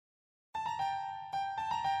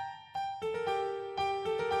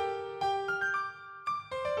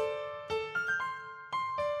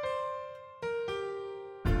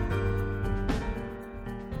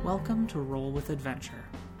Welcome to Roll with Adventure,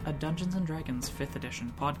 a Dungeons & Dragons 5th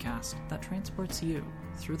edition podcast that transports you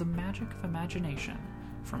through the magic of imagination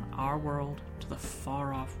from our world to the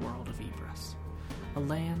far-off world of Ibris, a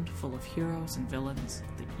land full of heroes and villains,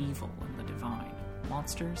 the evil and the divine,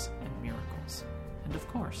 monsters and miracles, and of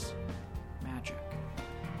course, magic.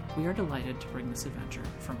 We are delighted to bring this adventure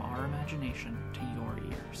from our imagination to your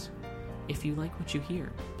ears. If you like what you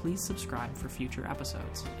hear, please subscribe for future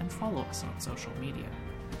episodes and follow us on social media.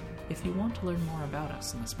 If you want to learn more about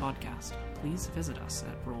us in this podcast, please visit us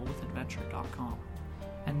at rollwithadventure.com.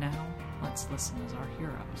 And now, let's listen as our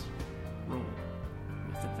heroes roll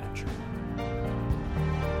with adventure.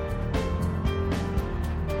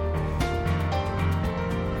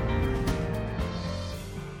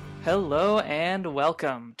 Hello and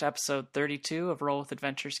welcome to episode 32 of Roll with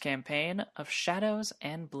Adventure's campaign of Shadows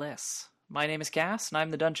and Bliss. My name is Cass, and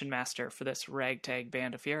I'm the Dungeon Master for this ragtag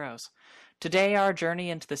band of heroes. Today, our journey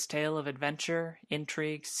into this tale of adventure,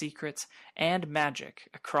 intrigue, secrets, and magic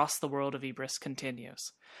across the world of Ibris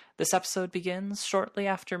continues. This episode begins shortly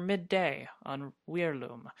after midday on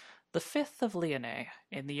Weirloom, the 5th of Leonae,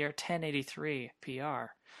 in the year 1083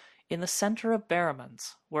 PR, in the center of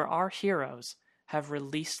Barrowmans, where our heroes have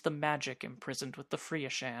released the magic imprisoned with the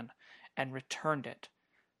Friashan and returned it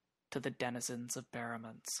to the denizens of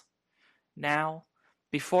Barrowmans. Now,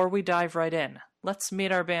 before we dive right in, let's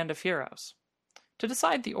meet our band of heroes. To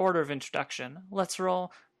decide the order of introduction, let's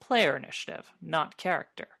roll player initiative, not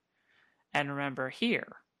character. And remember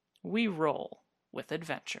here, we roll with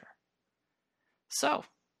adventure. So,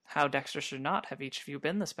 how dexterous or not have each of you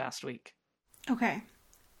been this past week? Okay,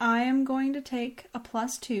 I am going to take a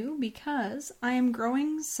 +2 because I am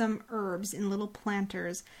growing some herbs in little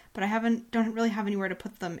planters, but I don't really have anywhere to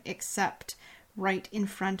put them except right in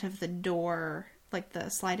front of the door, like the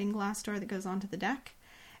sliding glass door that goes onto the deck.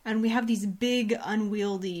 And we have these big,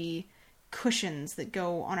 unwieldy cushions that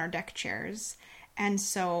go on our deck chairs. And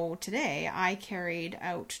so today I carried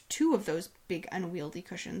out 2 of those big, unwieldy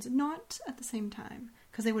cushions, not at the same time,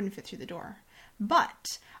 because they wouldn't fit through the door.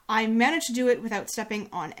 But I managed to do it without stepping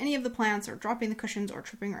on any of the plants or dropping the cushions or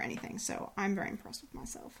tripping or anything. So I'm very impressed with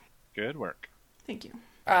myself. Good work. Thank you.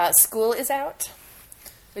 School is out,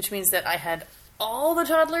 which means that I had all the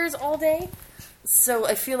toddlers all day. So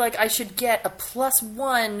I feel like I should get a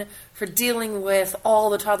 +1 for dealing with all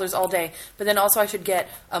the toddlers all day. But then also I should get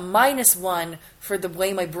a -1 for the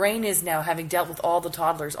way my brain is now, having dealt with all the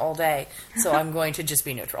toddlers all day. So I'm going to just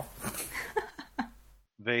be neutral.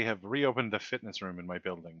 They have reopened the fitness room in my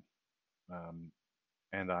building.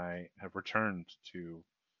 And I have returned to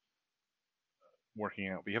working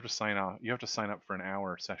out. But you have to sign up for an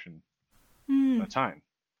hour session at a time.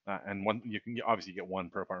 And you can obviously get 1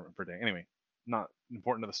 per apartment per day. Anyway, not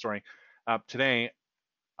important to the story. Today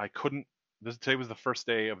was the first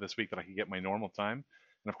day of this week that I could get my normal time.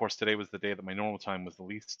 And of course, today was the day that my normal time was the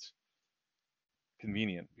least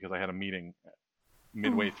convenient because I had a meeting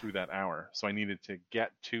midway through that hour. So I needed to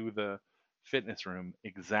get to the fitness room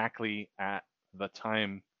exactly at the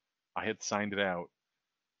time I had signed it out.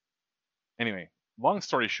 Anyway, long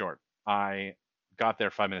story short, I got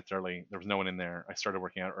there 5 minutes early. There was no one in there. I started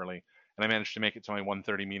working out early, and I managed to make it to my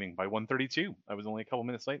 1:30 meeting by 1:32. I was only a couple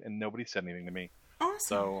minutes late, and nobody said anything to me. Awesome.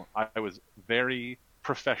 So I was very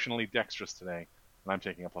professionally dexterous today, and I'm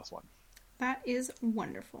taking a +1. That is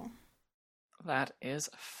wonderful. That is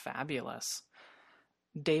fabulous.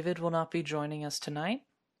 David will not be joining us tonight.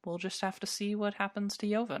 We'll just have to see what happens to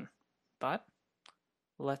Joven. But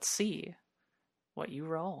let's see what you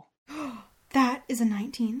roll. That is a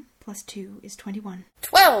 19 + 2 is 21.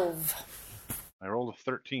 12! I rolled a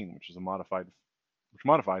 13, which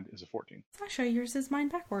modified is a 14. Sasha, yours is mine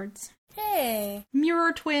backwards. Hey!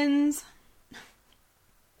 Mirror twins!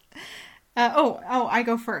 I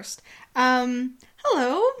go first.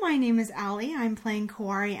 Hello, my name is Allie. I'm playing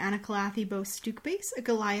Kawari Anakalathi Bo Stukebase, a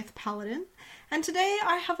Goliath Paladin. And today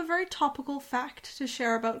I have a very topical fact to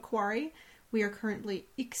share about Kawari. We are currently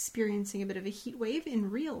experiencing a bit of a heat wave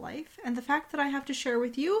in real life, and the fact that I have to share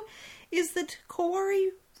with you is that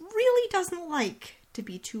Kawari really doesn't like to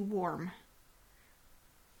be too warm.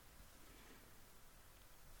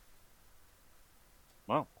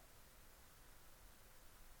 Well,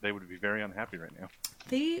 they would be very unhappy right now.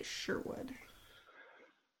 They sure would.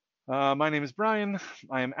 My name is Brian.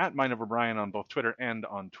 I am at MindOverBrian on both Twitter and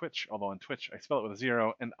on Twitch, although on Twitch I spell it with a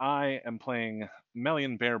 0, and I am playing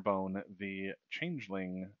Melian Barebone, the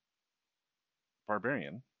changeling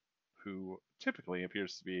barbarian, who typically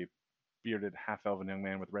appears to be a bearded half-elven young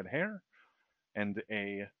man with red hair, and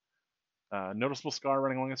a noticeable scar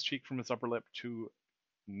running along his cheek from his upper lip to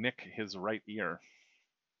nick his right ear.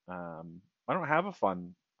 I don't have a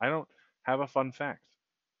fun I don't have a fun fact.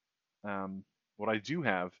 What I do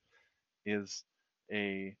have is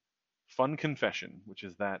a fun confession, which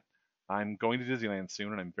is that I'm going to Disneyland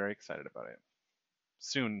soon, and I'm very excited about it.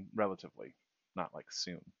 Soon, relatively, not like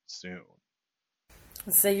soon. Soon.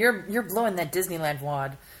 So you're blowing that Disneyland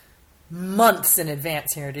wad months in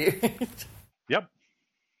advance here, dude. Yep.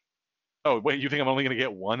 Oh wait, you think I'm only going to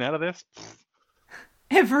get one out of this?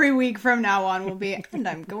 Every week from now on will be, and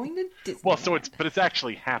I'm going to Disney. Well, it's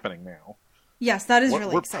actually happening now. Yes, that is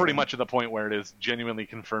really We're exciting. pretty much at the point where it is genuinely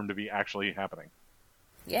confirmed to be actually happening.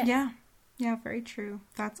 Yeah. Yeah, very true.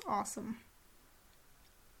 That's awesome.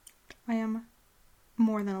 I am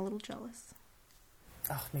more than a little jealous.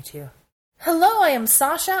 Oh, me too. Hello, I am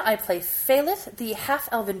Sasha. I play Phalith, the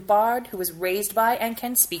half-elven bard who was raised by and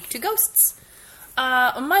can speak to ghosts.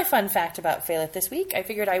 My fun fact about Phalith this week, I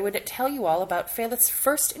figured I would tell you all about Phalith's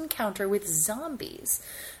first encounter with zombies,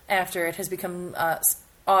 after it has become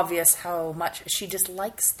obvious how much she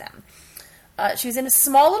dislikes them. She was in a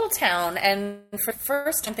small little town, and for the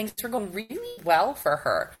first time, things were going really well for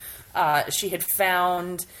her. She had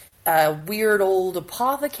found a weird old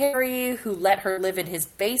apothecary who let her live in his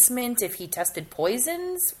basement if he tested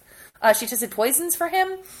poisons. She tested poisons for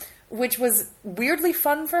him, which was weirdly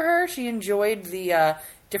fun for her. She enjoyed the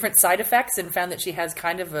different side effects and found that she has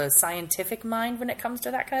kind of a scientific mind when it comes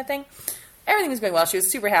to that kind of thing. Everything was going well. She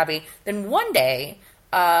was super happy. Then one day,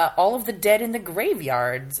 all of the dead in the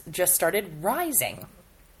graveyards just started rising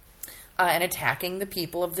and attacking the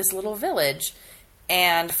people of this little village.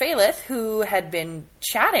 And Phalith, who had been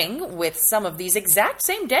chatting with some of these exact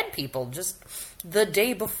same dead people just the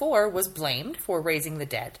day before, was blamed for raising the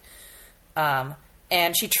dead.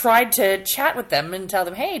 And she tried to chat with them and tell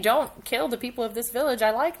them, hey, don't kill the people of this village.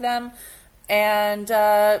 I like them. And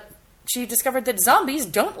she discovered that zombies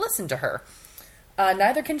don't listen to her.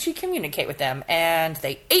 Neither can she communicate with them. And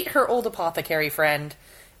they ate her old apothecary friend,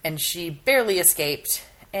 and she barely escaped.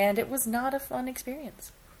 And it was not a fun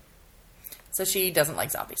experience. So she doesn't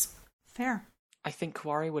like zombies. Fair. I think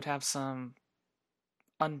Kuwari would have some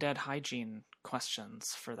undead hygiene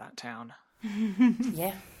questions for that town.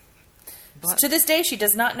 Yeah. But to this day, she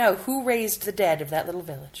does not know who raised the dead of that little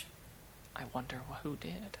village. I wonder who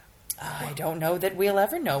did. I don't know that we'll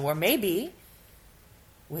ever know, or maybe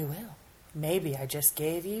we will. Maybe I just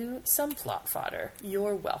gave you some plot fodder.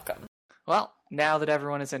 You're welcome. Well, now that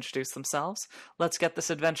everyone has introduced themselves, let's get this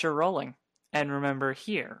adventure rolling. And remember,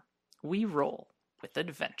 here, we roll with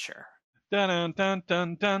adventure. I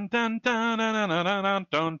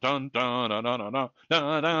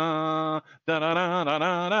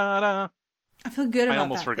I feel good about that. I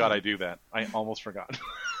almost forgot though. I do that. I almost forgot.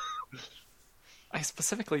 I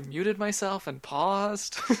specifically muted myself and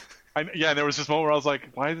paused. Yeah, there was this moment where I was like,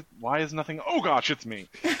 why is nothing... Oh gosh, it's me.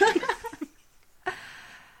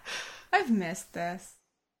 I've missed this.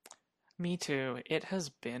 Me too. It has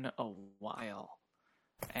been a while.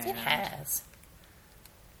 And It has.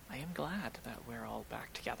 I am glad that we're all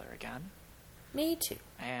back together again. Me too.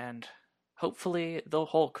 And hopefully the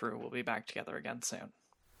whole crew will be back together again soon.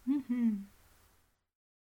 Mm-hmm.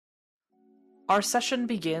 Our session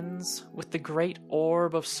begins with the great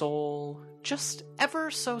orb of soul just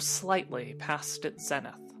ever so slightly past its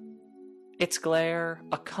zenith. Its glare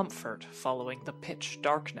a comfort following the pitch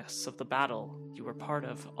darkness of the battle you were part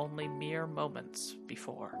of only mere moments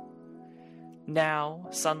before. Now,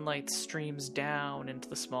 sunlight streams down into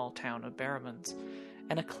the small town of Barrowmans,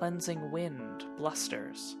 and a cleansing wind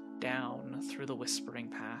blusters down through the whispering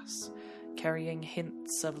pass, carrying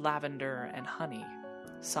hints of lavender and honey,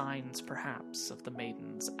 signs perhaps of the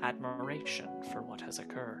maiden's admiration for what has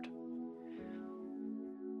occurred.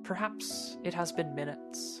 Perhaps it has been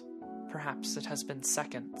minutes, perhaps it has been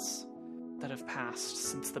seconds that have passed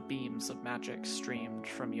since the beams of magic streamed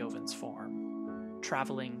from Yovin's form,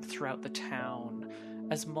 traveling throughout the town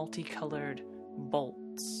as multicolored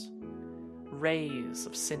bolts, rays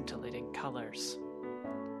of scintillating colors,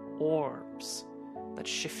 orbs that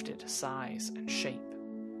shifted size and shape,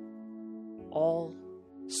 all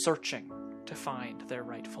searching to find their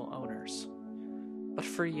rightful owners. But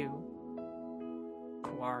for you,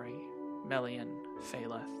 Kuwari, Melian,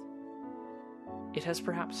 Phalith, it has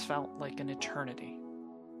perhaps felt like an eternity.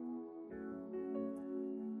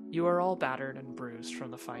 You are all battered and bruised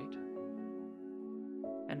from the fight.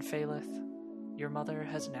 And Phalith, your mother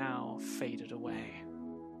has now faded away.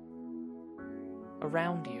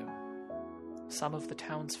 Around you, some of the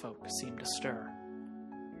townsfolk seem to stir.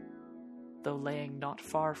 Though laying not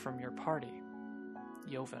far from your party,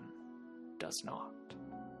 Yovin does not.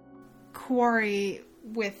 Quarry,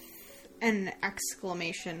 with an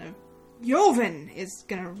exclamation of Yovin, is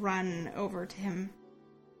gonna run over to him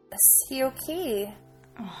Is he okay?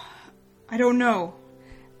 I don't know.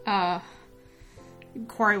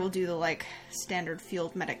 Quarry will do the, standard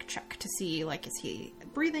field medic check to see, is he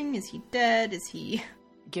breathing? Is he dead? Is he...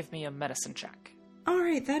 Give me a medicine check.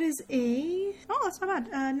 Alright, that is a... Oh, that's not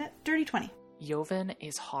bad. Net dirty 20. Yoven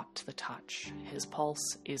is hot to the touch. His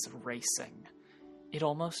pulse is racing. It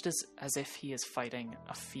almost is as if he is fighting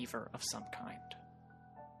a fever of some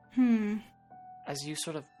kind. As you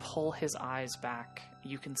sort of pull his eyes back,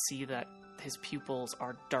 you can see that his pupils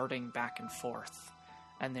are darting back and forth,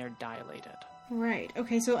 and they're dilated. Right.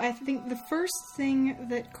 Okay, so I think the first thing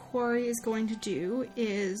that Quarry is going to do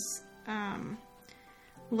is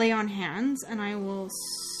lay on hands, and I will...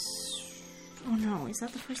 Oh no, is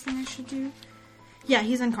that the first thing I should do? Yeah,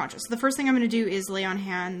 he's unconscious. The first thing I'm going to do is lay on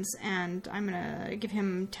hands, and I'm going to give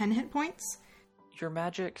him 10 hit points. Your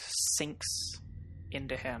magic sinks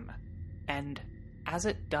into him, and as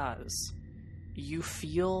it does, you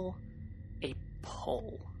feel a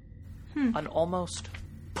pull. An almost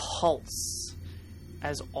pulse,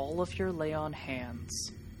 as all of your lay on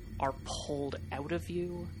hands are pulled out of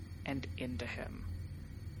you and into him.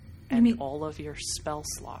 And all of your spell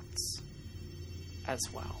slots as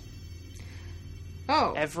well.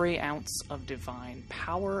 Oh. Every ounce of divine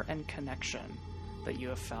power and connection that you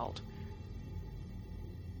have felt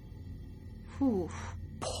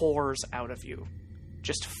pours out of you,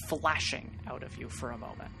 just flashing out of you for a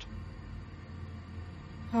moment.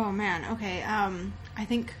 Oh man, okay. I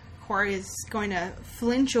think Quarry is going to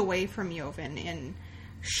flinch away from Yoven in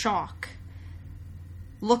shock.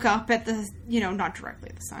 Look up at the, not directly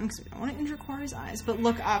at the sun, because we don't want to injure Quarry's eyes, but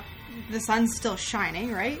look up. The sun's still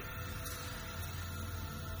shining, right?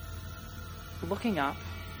 Looking up,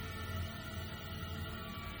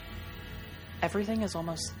 everything is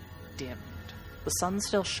almost dimmed. The sun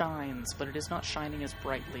still shines, but it is not shining as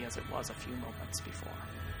brightly as it was a few moments before.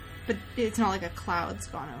 But it's not like a cloud's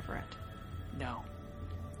gone over it. No.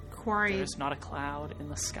 Quarry... There's not a cloud in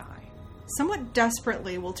the sky. Somewhat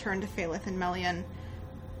desperately will turn to Phalith and Melian.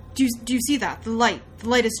 Do you see that? The light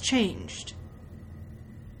has changed.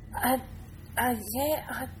 Yeah,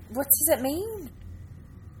 what does it mean?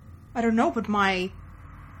 I don't know, but my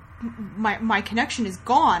connection is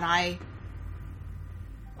gone. I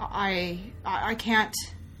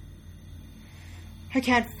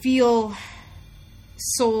can't feel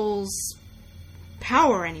Soul's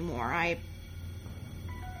power anymore.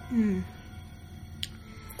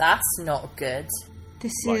 That's not good.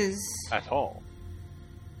 This is at all.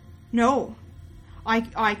 No.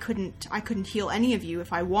 I couldn't heal any of you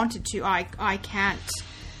if I wanted to. I can't.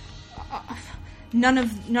 None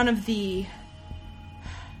of the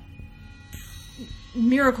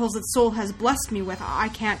miracles that Soul has blessed me with, I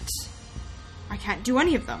can't do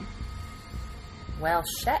any of them. Well,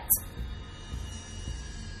 shit.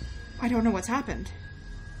 I don't know what's happened.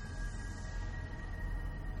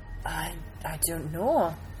 I don't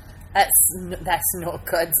know. That's not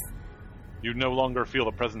good. You no longer feel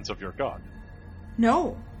the presence of your god.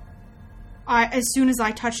 No. As soon as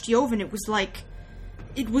I touched Yoven, it was like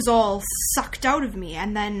it was all sucked out of me,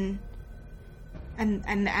 and then and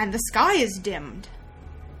the sky is dimmed.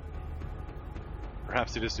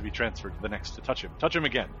 Perhaps it is to be transferred to the next to touch him. Touch him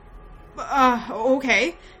again.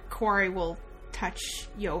 Okay. Quarry will touch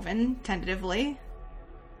Yoven tentatively.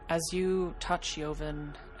 As you touch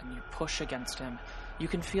Yoven and you push against him, you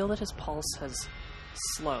can feel that his pulse has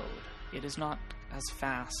slowed. It is not as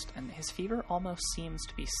fast, and his fever almost seems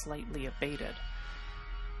to be slightly abated.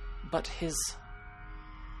 But his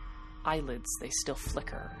eyelids, they still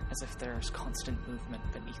flicker, as if there's constant movement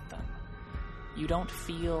beneath them. You don't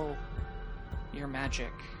feel your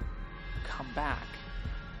magic come back,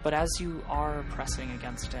 but as you are pressing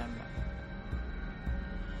against him,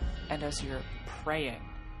 and as you're praying,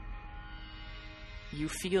 you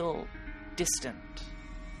feel distant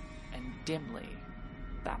and dimly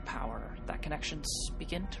that power, that connections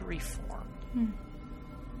begin to reform.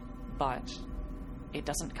 But it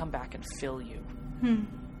doesn't come back and fill you.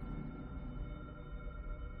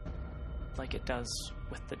 Like it does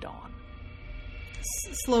with the dawn.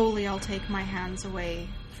 Slowly I'll take my hands away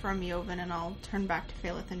from Yoven and I'll turn back to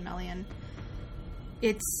Phalith and Melian.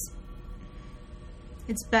 It's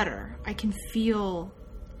better. I can feel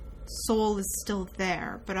Soul is still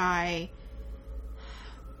there, but I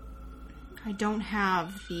don't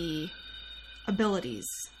have the abilities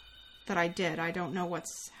that I did. I don't know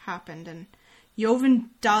what's happened, and Yoven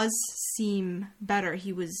does seem better.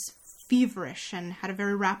 He was feverish and had a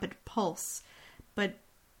very rapid pulse, but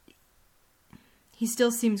he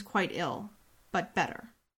still seems quite ill, but better.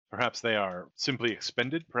 Perhaps they are simply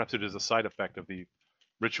expended. Perhaps it is a side effect of the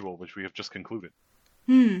ritual which we have just concluded.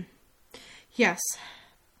 Yes.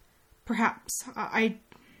 Perhaps. I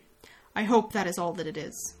hope that is all that it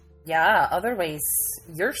is. Yeah, otherwise,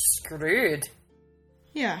 you're screwed.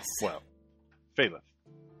 Yes. Well, Phaleth,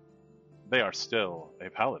 they are still a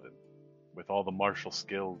paladin with all the martial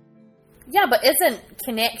skill. Yeah, but isn't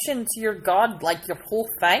connection to your god like your whole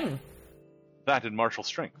thing? That and martial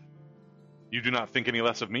strength. You do not think any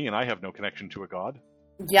less of me, and I have no connection to a god.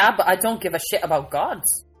 Yeah, but I don't give a shit about gods.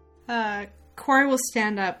 Corey will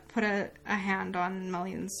stand up, put a hand on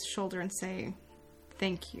Melian's shoulder, and say,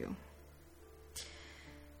 "Thank you."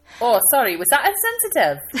 Oh, sorry, was that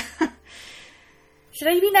insensitive? Should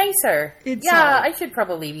I be nicer? It's yeah, all- I should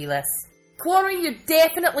probably be less. Quarry, you're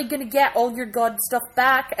definitely going to get all your god stuff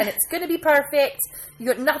back, and it's going to be perfect. You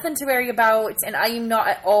got nothing to worry about, and I am not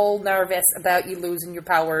at all nervous about you losing your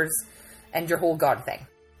powers and your whole god thing.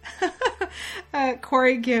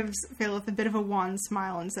 Corey gives Phaleth a bit of a wan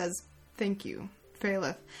smile and says, "Thank you,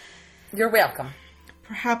 Phaleth. You're welcome.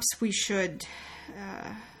 Perhaps we should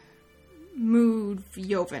move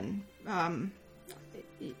Joven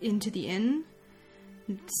into the inn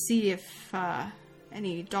and see if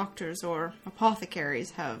any doctors or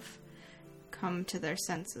apothecaries have come to their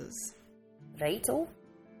senses." Righto?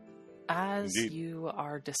 As Indeed. you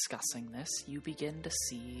are discussing this, you begin to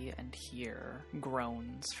see and hear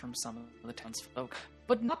groans from some of the townsfolk,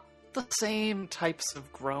 but not the same types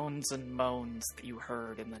of groans and moans that you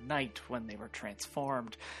heard in the night when they were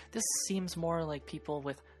transformed. This seems more like people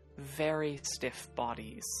with very stiff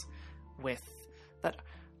bodies, that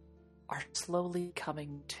are slowly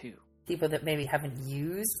coming to. People that maybe haven't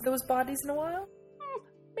used those bodies in a while?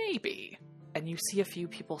 Maybe. And you see a few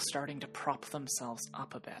people starting to prop themselves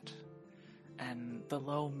up a bit. And the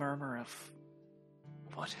low murmur of,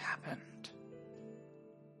 "What happened?"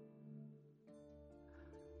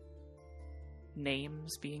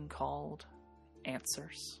 Names being called,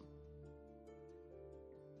 answers.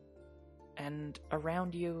 And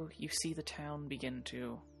around you, you see the town begin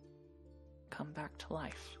to come back to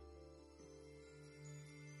life.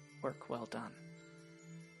 Work well done.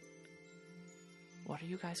 What are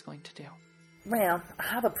you guys going to do? Well, I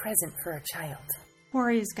have a present for a child.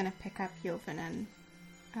 Corey is going to pick up Joven and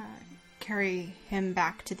carry him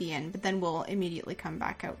back to the inn, but then we'll immediately come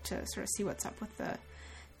back out to sort of see what's up with the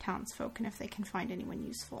townsfolk and if they can find anyone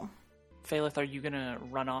useful. Phaleth, are you gonna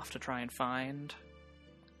run off to try and find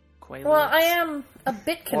Quaaludes? Well, I am a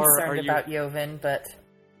bit Or are concerned you- about Joven, but...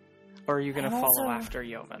 Or are you gonna I'm follow also- after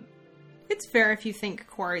Joven? It's fair if you think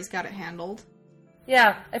Corey's got it handled.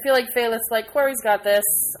 Yeah, I feel like Phaleth's like, Quarry's got this.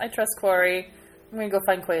 I trust Quarry. I'm gonna go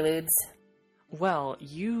find Quaaludes. Well,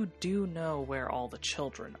 you do know where all the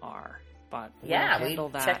children are, but Yeah, we'll we handle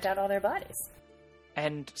that. checked out all their bodies.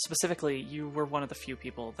 And specifically, you were one of the few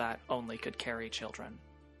people that only could carry children.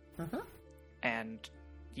 Mm-hmm. And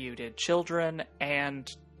you did children and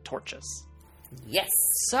torches. Yes.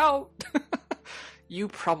 So, you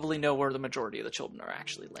probably know where the majority of the children are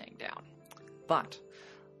actually laying down. But,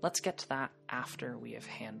 let's get to that after we have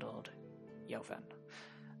handled Joven.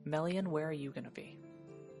 Melian, where are you going to be?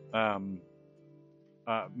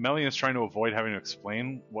 Melian is trying to avoid having to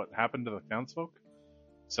explain what happened to the townsfolk.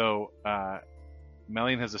 So,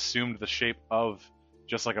 Melian has assumed the shape of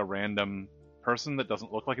just like a random person that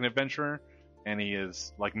doesn't look like an adventurer, and he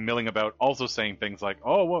is like milling about, also saying things like,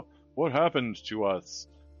 "Oh, what happened to us?"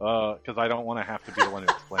 Because I don't want to have to be the one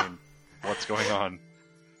to explain what's going on.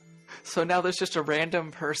 So now there's just a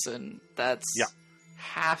random person that's Yeah.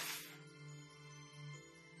 half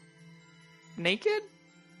naked?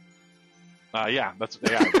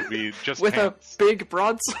 It would be just With pants. a big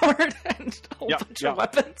broadsword and a whole Yeah, bunch yeah. of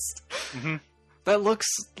weapons? Mhm. That looks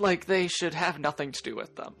like they should have nothing to do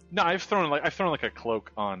with them. No, I've thrown like a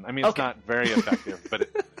cloak on. I mean, it's Okay. not very effective, but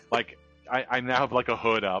I now have like a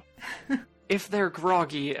hood up. If they're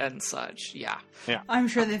groggy and such, yeah. I'm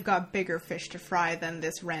sure they've got bigger fish to fry than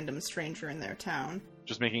this random stranger in their town.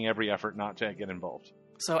 Just making every effort not to get involved.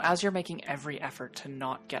 So as you're making every effort to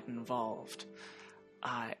not get involved,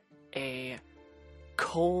 a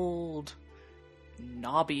cold,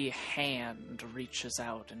 knobby hand reaches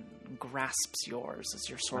out and grasps yours as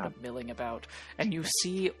you're sort of milling about, and you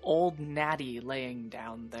see old Natty laying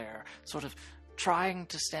down there, sort of trying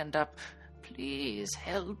to stand up. "Please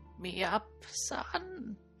help me up,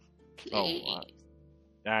 son. Please."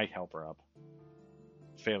 I help her up.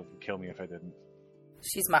 Fail would kill me if I didn't.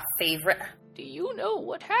 She's my favorite. Do you know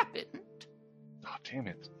what happened? Oh, damn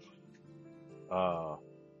it.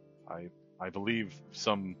 I believe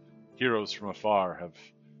some heroes from afar have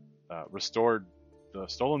restored the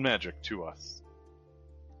stolen magic to us.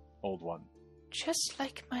 Old one. Just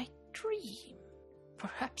like my dream.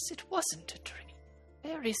 Perhaps it wasn't a dream.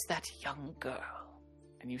 Where is that young girl?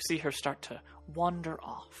 And you see her start to wander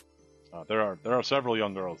off. There are several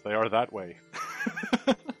young girls. They are that way.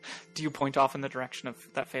 Do you point off in the direction of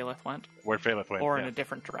that Phaleth went? Where Phaleth went. Or yeah. in a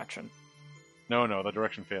different direction? No, the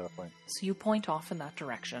direction Phaleth went. So you point off in that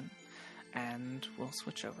direction, and we'll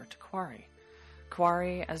switch over to Quarry.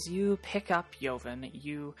 Quarry, as you pick up Joven,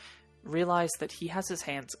 you realize that he has his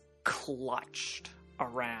hands clutched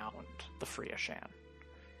around the Friashan.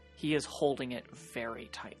 He is holding it very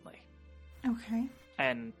tightly. Okay.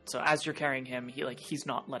 And so as you're carrying him, he's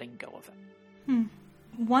not letting go of it.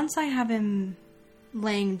 Once I have him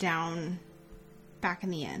laying down back in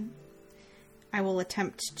the inn, I will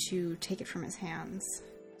attempt to take it from his hands.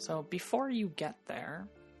 So before you get there,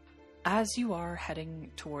 as you are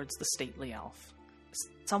heading towards the stately elf,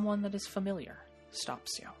 someone that is familiar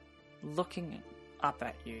stops you. Looking up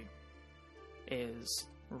at you is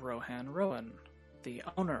Rohan Rowan, the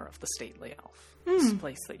owner of the stately elf. This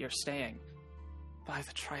place that you're staying. By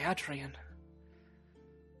the Triadrian.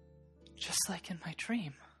 Just like in my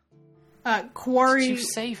dream. Quarry... Did you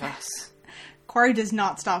save us? Quarry does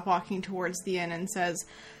not stop walking towards the inn and says,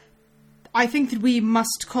 I think that we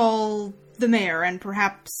must call the mayor and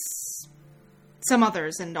perhaps some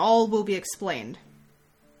others, and all will be explained.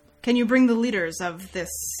 Can you bring the leaders of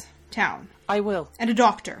this town? I will. And a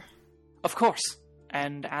doctor. Of course.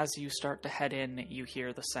 And as you start to head in, you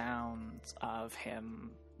hear the sounds of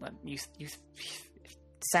him. You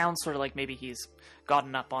sounds sort of like maybe he's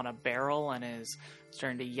gotten up on a barrel and is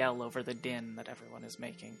starting to yell over the din that everyone is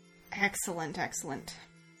making. Excellent, excellent.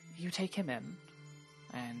 You take him in,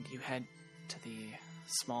 and you head to the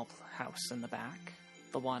small house in the back.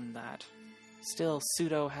 The one that still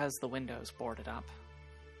pseudo has the windows boarded up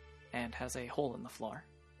and has a hole in the floor.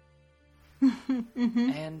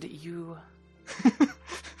 And you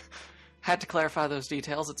had to clarify those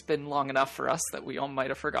details. It's been long enough for us that we all might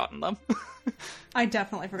have forgotten them. I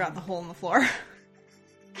definitely forgot the hole in the floor.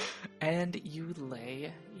 And you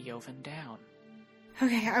lay Joven down.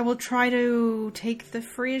 Okay, I will try to take the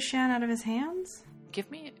Friashan out of his hands. Give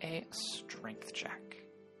me a strength check.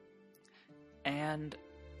 And,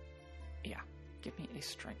 yeah, give me a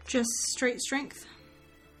strength check. Just straight strength?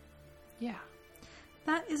 Yeah.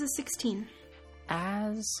 That is a 16.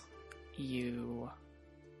 As you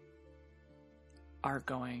are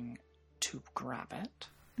going to grab it,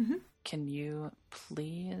 can you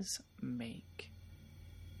please make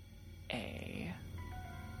a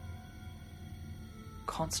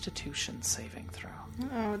Constitution saving throw?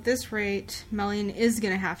 Oh, at this rate, Melian is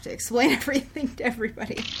going to have to explain everything to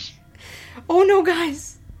everybody. Oh no,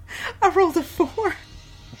 guys! I rolled a 4.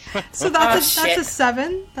 So that's a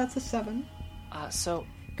 7. That's a 7. So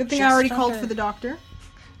good thing I already called for the doctor.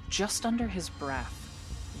 Just under his breath,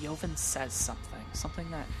 Joven says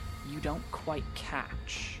something that you don't quite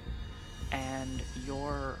catch, and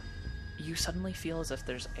you suddenly feel as if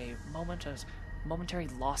there's a momentary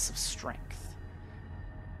loss of strength.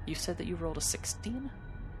 You said that you rolled a 16?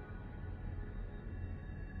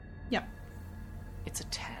 Yep. It's a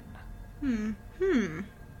 10.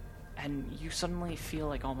 And you suddenly feel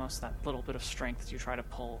like almost that little bit of strength you try to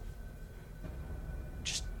pull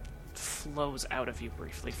just flows out of you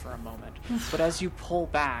briefly for a moment. But as you pull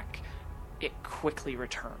back, it quickly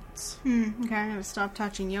returns. Okay, I'm gonna stop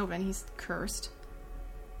touching Joven. He's cursed.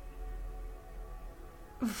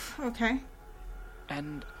 Oof, okay.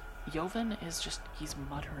 And Joven is he's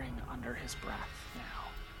muttering under his breath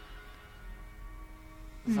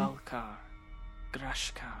now. Valkar,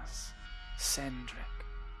 Grashkaz, Sendrik,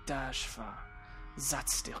 Dashva,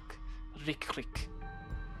 Zatstilk, Rikrik.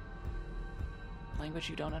 Language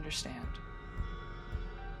you don't understand,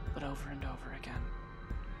 but over and over again,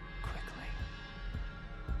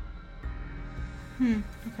 quickly.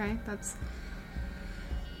 Okay, that's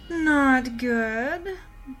not good.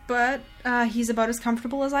 But he's about as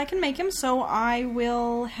comfortable as I can make him, so I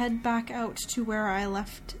will head back out to where I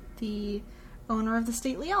left the owner of the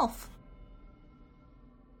stately elf.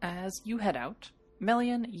 As you head out,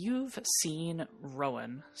 Melian, you've seen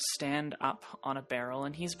Rowan stand up on a barrel,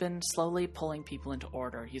 and he's been slowly pulling people into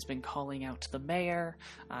order. He's been calling out to the mayor,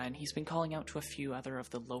 and he's been calling out to a few other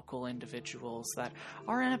of the local individuals that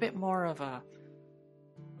are in a bit more of a...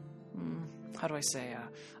 how do I say,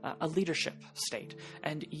 a leadership state.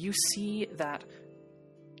 And you see that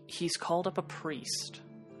he's called up a priest,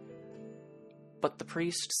 but the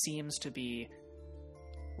priest seems to be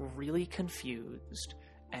really confused,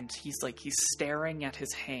 and he's staring at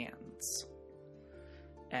his hands,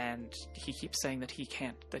 and he keeps saying that he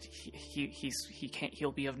can't, that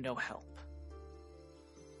he'll be of no help,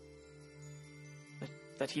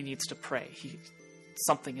 that he needs to pray.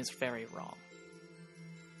 Something is very wrong.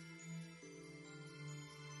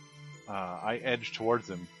 I edge towards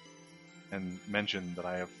him and mention that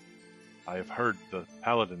I have heard the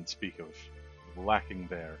paladin speak of lacking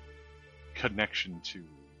their connection to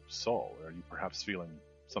Saul. Are you perhaps feeling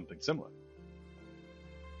something similar?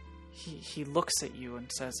 He looks at you and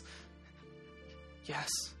says, "Yes."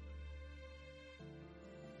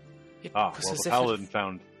 It was Well, as the if paladin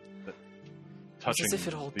found that it was touching as if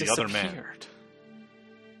it all the other man disappeared.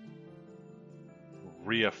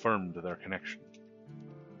 reaffirmed their connection.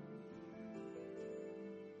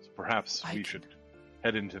 So perhaps we I should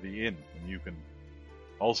head into the inn, and you can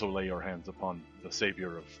also lay your hands upon the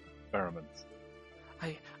savior of Barrowmans.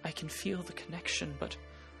 I can feel the connection, but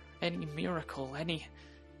any miracle, any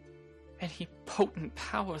potent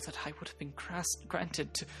power that I would have been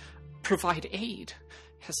granted to provide aid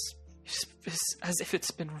is as if it's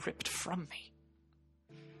been ripped from me.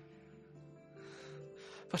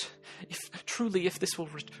 But if this will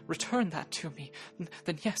return that to me,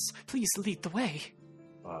 then yes, please lead the way.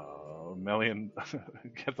 Melian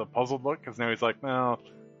gets a puzzled look, because now he's like, no,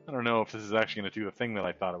 I don't know if this is actually going to do the thing that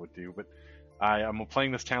I thought it would do, but I'm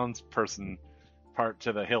playing this townsperson part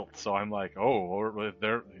to the hilt, so I'm like,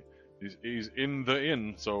 he's in the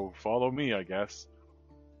inn, so follow me, I guess.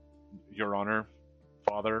 Your Honor,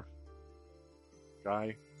 Father,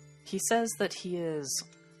 guy. He says that he is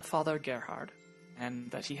Father Gerhard,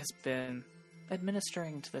 and that he has been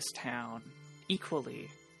administering to this town equally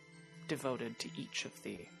devoted to each of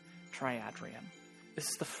the Triadrian. This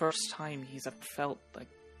is the first time he's ever felt like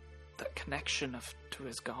that connection to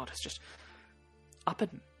his god has just up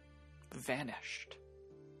and vanished.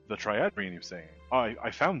 The Triadrian, you're saying?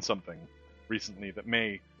 I found something recently that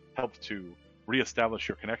may help to reestablish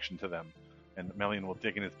your connection to them. And Melian will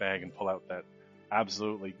dig in his bag and pull out that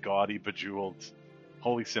absolutely gaudy, bejeweled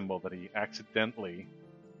holy symbol that he accidentally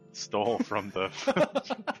stole from the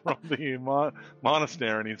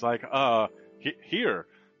monastery, and he's like, here,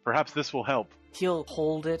 perhaps this will help. He'll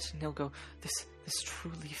hold it and he'll go, this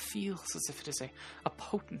truly feels as if it is a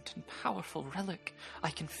potent and powerful relic. I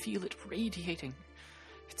can feel it radiating.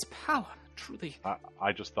 Its power, truly.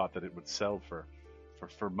 I just thought that it would sell for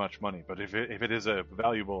much money, but if it is a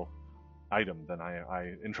valuable item, then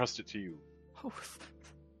I entrust it to you. Oh,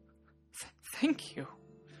 thank you.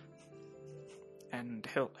 And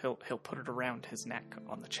he'll put it around his neck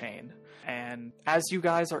on the chain. And as you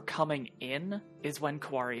guys are coming in, is when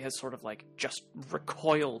Kawari has sort of like just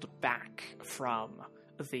recoiled back from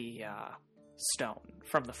the stone,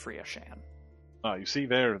 from the Freya Shan. You see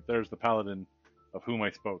there's the paladin of whom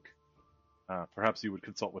I spoke. Perhaps you would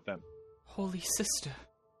consult with them. Holy sister,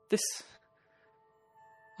 this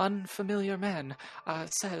unfamiliar man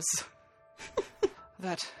says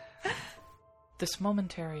that... This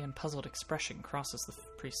momentary and puzzled expression crosses the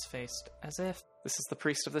priest's face, as if this is the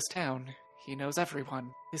priest of this town. He knows everyone.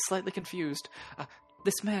 He's slightly confused.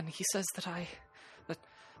 This man, he says that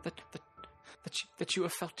you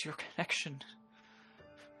have felt your connection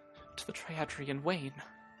to the Triadrian wane.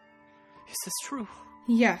 Is this true?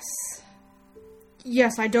 Yes.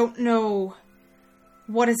 Yes, I don't know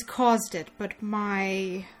what has caused it, but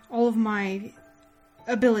all of my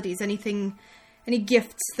abilities, any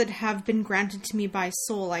gifts that have been granted to me by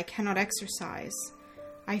Soul, I cannot exercise.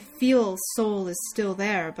 I feel Soul is still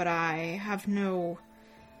there, but I have no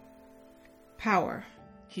power.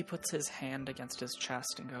 He puts his hand against his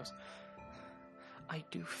chest and goes, I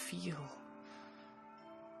do feel...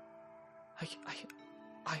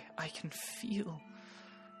 I can feel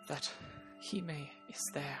that Hime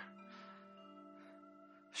is there.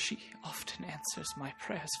 She often answers my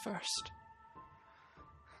prayers first.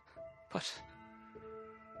 But...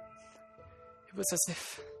 it was as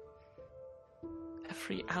if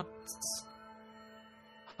every ounce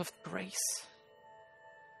of grace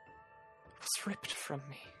was ripped from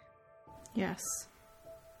me. Yes.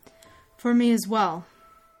 For me as well.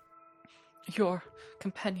 Your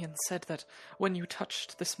companion said that when you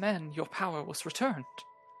touched this man, your power was returned.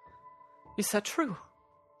 Is that true?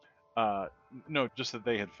 No, just that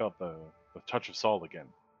they had felt the touch of Saul again.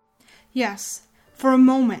 Yes. For a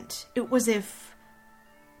moment, it was as if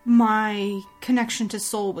my connection to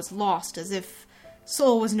Soul was lost, as if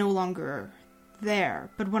Soul was no longer there.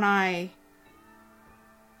 But when I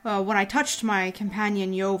touched my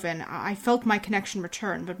companion Yoven, I felt my connection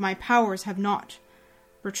return, but my powers have not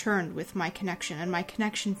returned with my connection, and my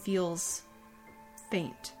connection feels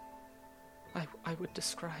faint. I would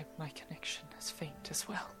describe my connection as faint as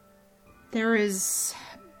well. There is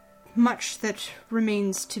much that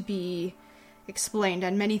remains to be explained,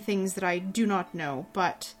 and many things that I do not know,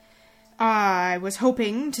 but I was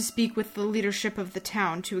hoping to speak with the leadership of the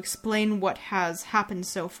town to explain what has happened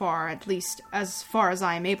so far, at least as far as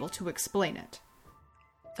I am able to explain it.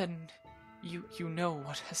 Then you know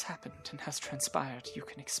what has happened and has transpired. You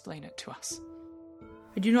can explain it to us.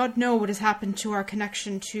 I do not know what has happened to our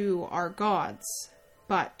connection to our gods,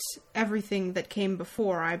 but everything that came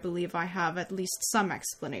before I believe I have at least some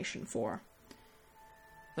explanation for.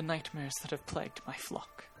 The nightmares that have plagued my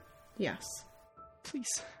flock. Yes.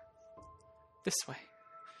 Please. This way.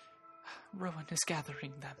 Rowan is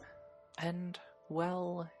gathering them. And,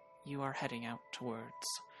 well, you are heading out towards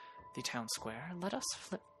the town square. Let us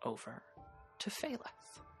flip over to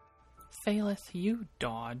Phaleth. Phaleth, you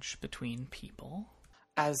dodge between people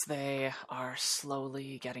as they are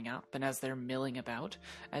slowly getting up and as they're milling about,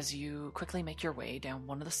 as you quickly make your way down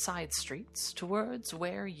one of the side streets towards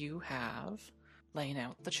where you have laid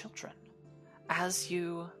out the children. As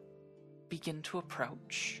you begin to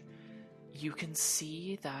approach, you can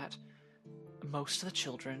see that most of the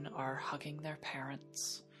children are hugging their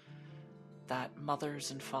parents, that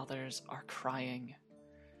mothers and fathers are crying.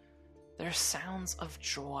 There are sounds of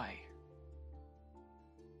joy.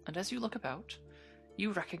 And as you look about,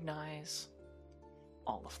 you recognize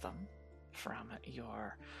all of them from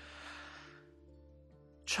your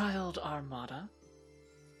child armada.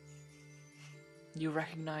 You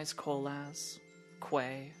recognize Kolaz,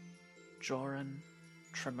 Quay, Joran,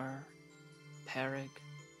 Tremor, Perig,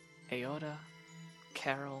 Aoda,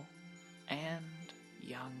 Carol, and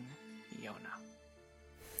young Yona.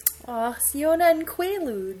 Aw, it's Yona and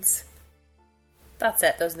Quaaludes. That's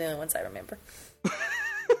it. Those are the only ones I remember.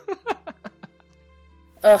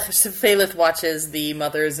 Ugh, Phaleth watches the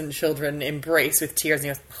mothers and children embrace with tears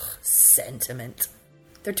and he goes, sentiment.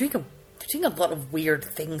 They're doing a lot of weird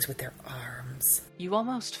things with their arms. You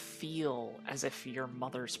almost feel as if your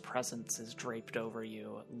mother's presence is draped over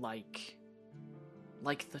you, like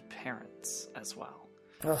the parents as well.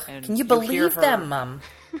 Ugh, And can you you believe hear her- them, Mum?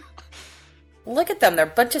 Look at them, they're a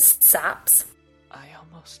bunch of saps. I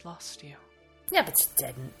almost lost you. Yeah, but you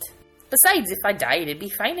didn't. Besides, if I died, it'd be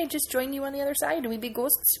fine. I'd just join you on the other side and we'd be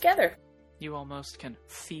ghosts together. You almost can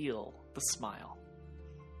feel the smile.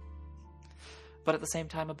 But at the same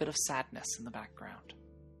time, a bit of sadness in the background.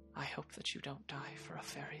 I hope that you don't die for a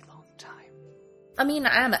very long time. I mean,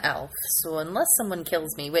 I'm an elf, so unless someone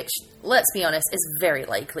kills me, which, let's be honest, is very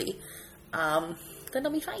likely, then I'll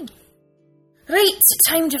be fine. Right,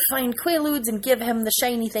 time to find Quaaludes and give him the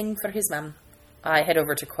shiny thing for his mum. I head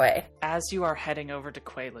over to Quay. As you are heading over to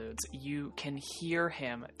Quaaludes, you can hear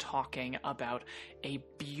him talking about a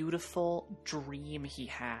beautiful dream he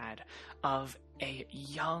had of a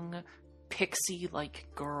young pixie-like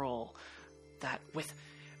girl that with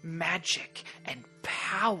magic and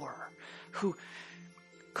power, who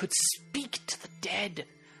could speak to the dead,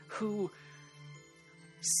 who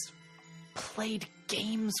played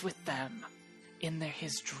games with them in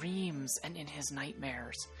his dreams and in his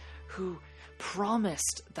nightmares, who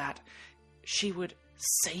promised that she would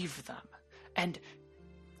save them. And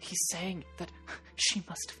he's saying that she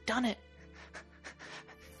must have done it.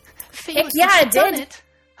 Heck yeah, I did. It.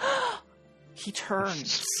 He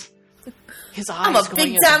turns. His I'm eyes a going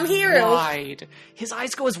big as damn hero. wide. His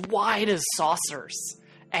eyes go as wide as saucers.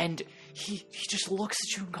 And he just looks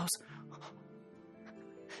at you and goes,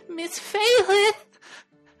 Miss Phaleth!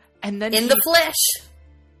 And then In he the flesh.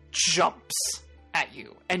 jumps at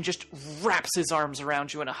you and just wraps his arms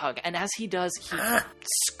around you in a hug. And as he does, he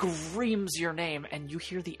screams your name, and you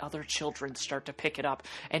hear the other children start to pick it up,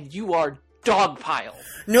 and you are dogpiled.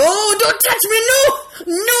 No, don't touch me, no!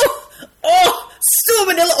 No! Oh, so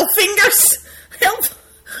many little fingers! Help!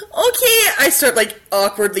 Okay, I start,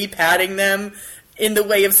 awkwardly patting them in the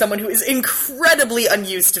way of someone who is incredibly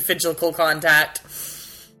unused to physical contact.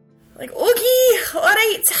 Okay,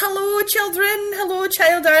 alright, hello children, hello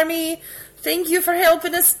child army. Thank you for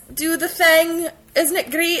helping us do the thing. Isn't it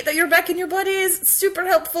great that you're back in your bodies? Super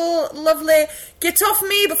helpful, lovely. Get off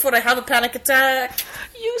me before I have a panic attack.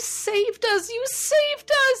 You saved us! You saved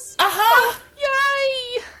us! Aha!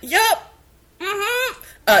 Yay! Yup.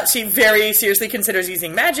 Mm-hmm. She very seriously considers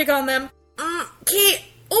using magic on them. Okay.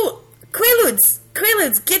 Oh,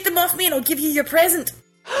 Quaaludes, get them off me and I'll give you your present.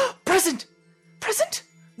 Present! Present?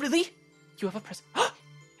 Really? You have a present?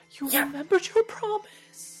 You remembered your promise.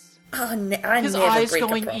 Oh, I His never eyes break a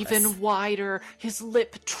going promise. even wider, his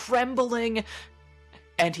lip trembling,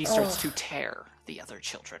 and he starts to tear the other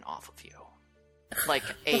children off of you. Like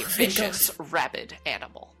a vicious, rabid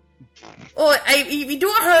animal. Oh, we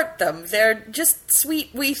don't hurt them. They're just sweet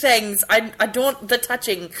wee things. I don't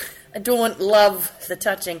love the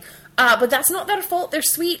touching. But that's not their fault. They're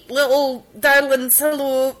sweet little darlings.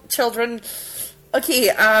 Hello, children. Okay,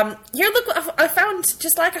 here, look what I found,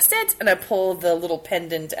 just like I said. And I pull the little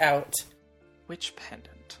pendant out. Which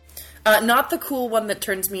pendant? Not the cool one that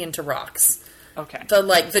turns me into rocks. Okay.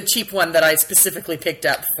 The cheap one that I specifically picked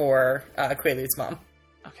up for Quaalude's mom.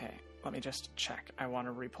 Okay, let me just check. I want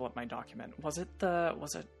to re-pull up my document. Was it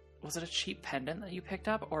a cheap pendant that you picked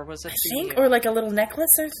up, or was it? Or like a little necklace,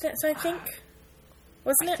 I think.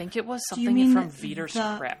 Wasn't it? I think it was Do you something mean from Vider's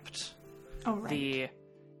the- crypt. Oh, right. He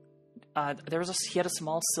had a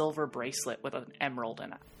small silver bracelet with an emerald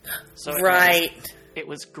in it. So it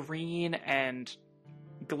was green and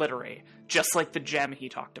glittery, just like the gem he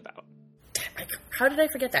talked about. How did I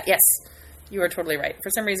forget that? Yes, you are totally right. For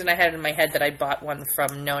some reason, I had it in my head that I bought one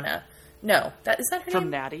from Nona. No, is that her From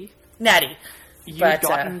name? Natty. Natty. You'd But,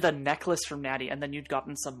 gotten the necklace from Natty, and then you'd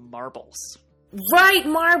gotten some marbles. Right,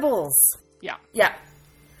 marbles. Yeah. Yeah.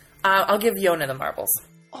 I'll give Yona the marbles.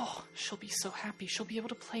 Oh, she'll be so happy. She'll be able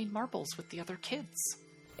to play marbles with the other kids.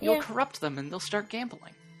 Yeah. You'll corrupt them, and they'll start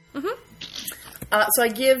gambling. So I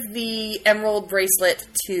give the emerald bracelet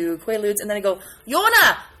to Quaaludes, and then I go,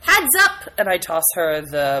 Yona, heads up! And I toss her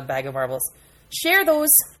the bag of marbles. Share those.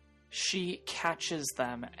 She catches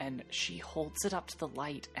them, and she holds it up to the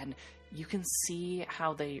light, and you can see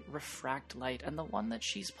how they refract light. And the one that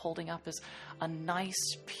she's holding up is a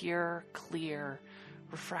nice, pure, clear,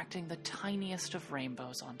 refracting the tiniest of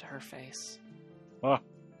rainbows onto her face. Oh,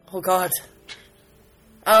 Oh, God.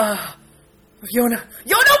 Yona,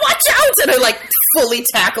 watch out! And I, fully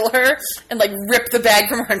tackle her and, rip the bag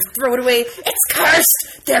from her and throw it away. It's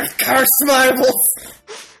cursed! They're cursed marbles!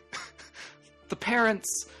 The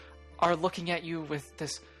parents are looking at you with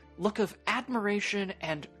this look of admiration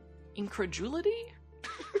and incredulity.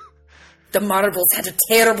 The marbles had a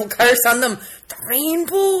terrible curse on them. The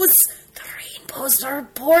rainbows are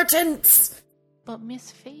important. But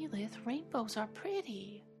Miss Faelith, rainbows are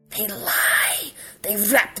pretty. They lie. They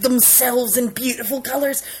wrap themselves in beautiful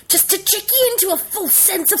colors just to trick you into a false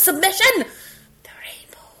sense of submission. The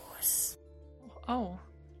rainbows. Oh,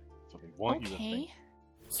 so they want you to think. okay.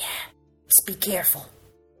 Yeah, just be careful.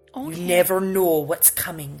 Okay. You never know what's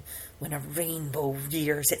coming when a rainbow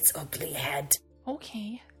rears its ugly head.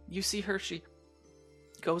 Okay. You see her, she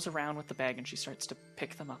goes around with the bag and she starts to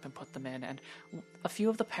pick them up and put them in, and a few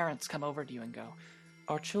of the parents come over to you and go,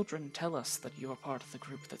 "Our children tell us that you are part of the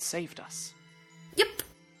group that saved us." Yep,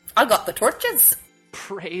 I got the torches.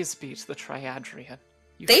 Praise be to the Triadrian.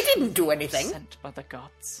 You They didn't do anything. Sent by the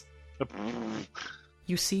gods.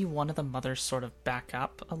 You see one of the mothers sort of back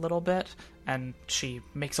up a little bit, and she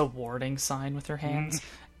makes a warning sign with her hands,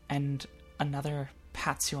 and another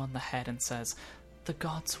pats you on the head and says, "The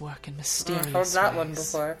gods work in mysterious I've heard that ways." one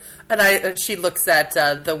before. And she looks at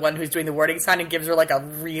the one who's doing the warning sign and gives her a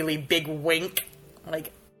really big wink.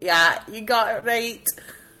 Yeah, you got it right.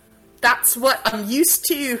 That's what I'm used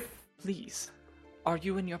to. Please, are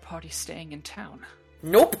you and your party staying in town?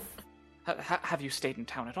 Nope. Have you stayed in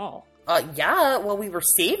town at all? Yeah, well, we were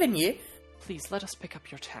saving you. Please, let us pick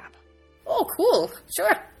up your tab. Oh, cool.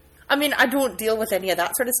 Sure. I mean, I don't deal with any of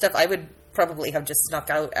that sort of stuff. I would probably have just snuck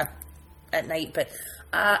out at night, but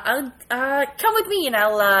I'll come with me and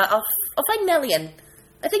I'll find Melian.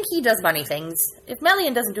 I think he does money things. If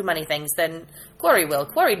Melian doesn't do money things, then Quarry will.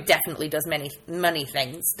 Quarry definitely does money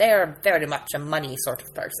things. They're very much a money sort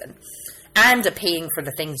of person. And a paying for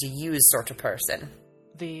the things you use sort of person.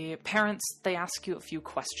 The parents, they ask you a few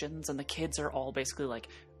questions, and the kids are all basically like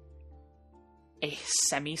a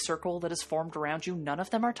semicircle that is formed around you. None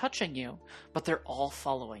of them are touching you, but they're all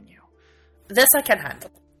following you. This I can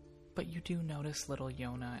handle. But you do notice little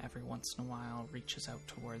Yona every once in a while reaches out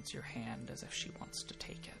towards your hand as if she wants to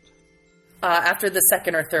take it. After the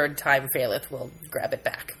second or third time, Faelith will grab it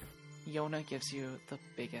back. Yona gives you the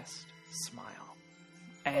biggest smile.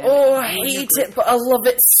 And I hate it, but I love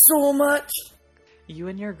it so much. You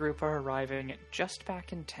and your group are arriving just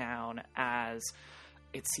back in town as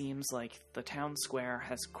it seems like the town square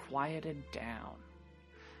has quieted down.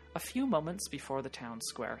 A few moments before the town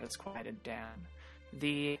square has quieted down,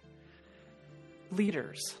 the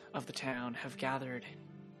leaders of the town have gathered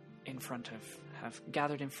in front of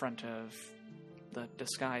the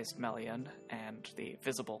disguised Melian and the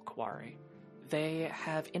visible Quarry. They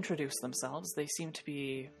have introduced themselves. They seem to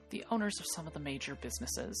be the owners of some of the major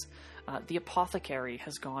businesses. The apothecary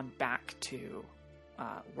has gone back to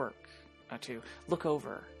work, to look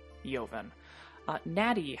over Joven.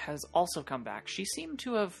 Natty has also come back. She seemed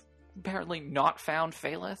to have apparently not found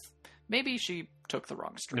Faelith. Maybe she took the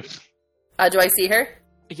wrong street. Do I see her?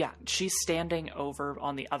 Yeah, she's standing over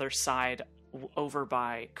on the other side, over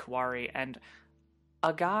by Quarry, and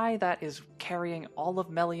a guy that is carrying all of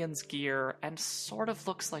Melian's gear and sort of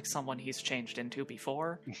looks like someone he's changed into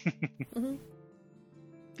before.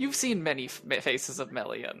 You've seen many faces of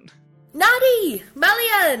Melian. Natty!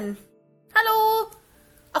 Melian! Hello!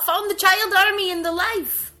 I found the child army in the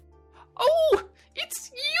life. Oh,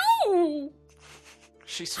 it's you!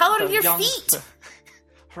 She's How are your feet?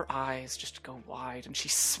 Her eyes just go wide, and she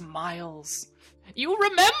smiles. You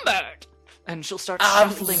remembered! And she'll start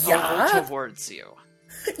shuffling over towards you.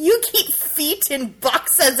 You keep feet in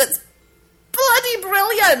boxes. It's bloody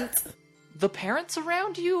brilliant. The parents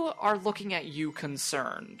around you are looking at you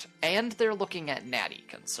concerned, and they're looking at Natty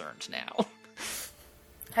concerned now.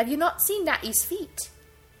 Have you not seen Natty's feet?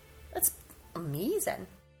 That's amazing.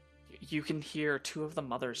 You can hear two of the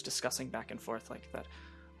mothers discussing back and forth like that.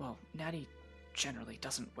 Well, Natty generally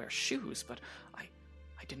doesn't wear shoes, but I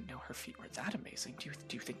didn't know her feet were that amazing. Do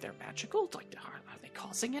you think they're magical? Like, are they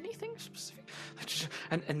causing anything specific?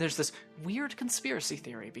 And there's this weird conspiracy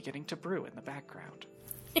theory beginning to brew in the background.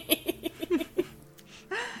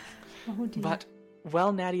 Oh, dear. But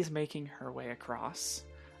while Natty's making her way across,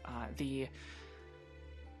 the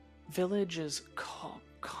village is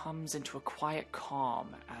comes into a quiet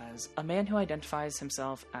calm as a man who identifies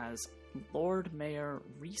himself as Lord Mayor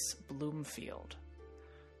Reese Bloomfield,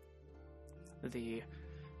 the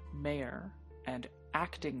mayor and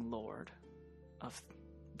acting lord of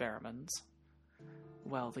Barrowmans,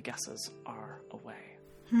 well, the guesses are away.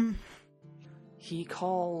 He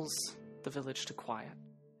calls the village to quiet,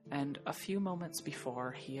 and a few moments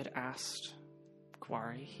before he had asked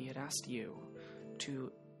Quarry, he had asked you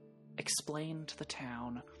to explain to the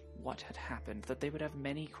town what had happened, that they would have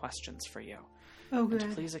many questions for you. Oh, And to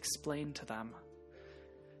good. please explain to them,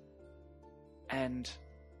 and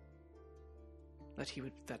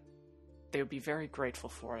that they would be very grateful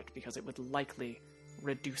for it, because it would likely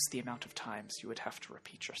reduce the amount of times you would have to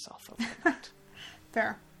repeat yourself over the night.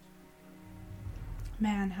 Fair.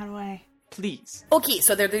 Man, how do I... Please. Okay,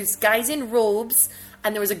 so there are these guys in robes,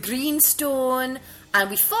 and there was a green stone, and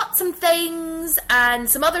we fought some things, and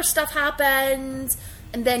some other stuff happened,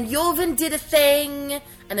 and then Joven did a thing,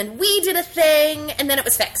 and then we did a thing, and then it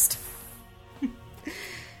was fixed.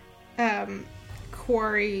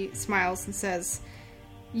 Quarry smiles and says,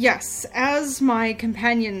 "Yes, as my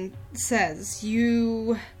companion says,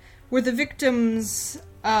 you were the victims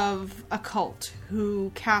of a cult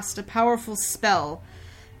who cast a powerful spell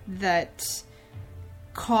that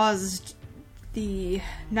caused the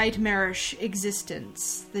nightmarish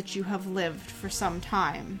existence that you have lived for some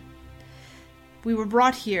time. We were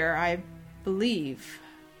brought here, I believe,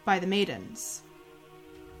 by the maidens.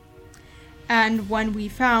 And when we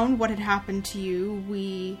found what had happened to you,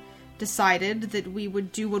 we decided that we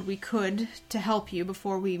would do what we could to help you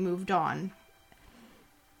before we moved on.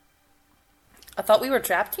 I thought we were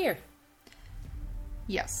trapped here.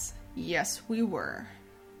 Yes, we were.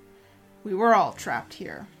 We were all trapped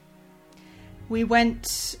here. We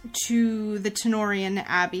went to the Tenorian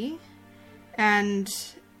Abbey, and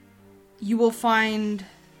you will find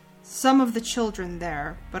some of the children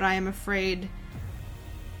there, but I am afraid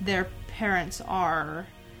their parents are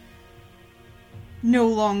no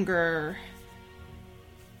longer...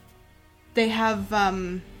 They have,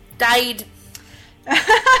 Died.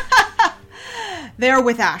 They're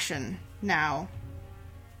with Ashen now.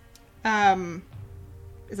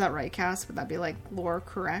 Is that right, Cass? Would that be, like, lore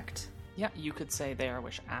correct? Yeah, you could say they are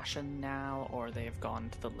with Ashen now, or they have gone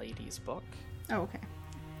to the Lady's Book. Oh, okay.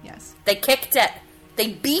 Yes. They kicked it.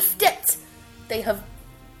 They beefed it. They have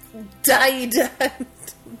died and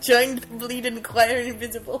joined the Bleeding Choir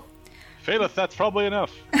Invisible. Phaleth, that's probably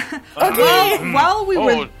enough. Okay, while we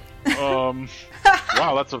were...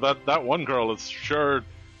 Wow, that one girl is sure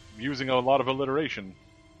using a lot of alliteration.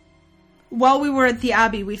 While we were at the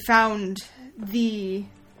Abbey, we found the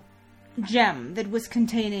gem that was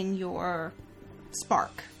containing your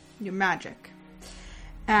spark, your magic.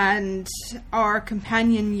 And our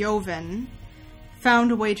companion Joven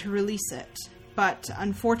found a way to release it, but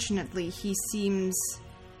unfortunately he seems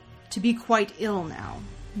to be quite ill now.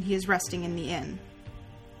 He is resting in the inn.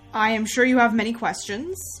 I am sure you have many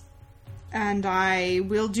questions, and I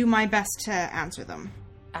will do my best to answer them.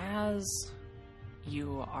 As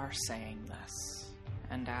you are saying this,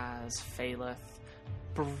 and as Phaleth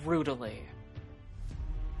brutally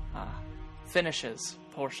finishes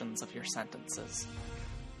portions of your sentences,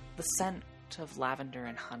 the scent of lavender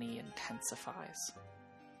and honey intensifies,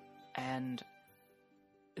 and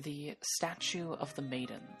the statue of the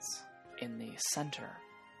maidens in the center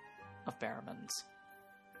of Barrowmans,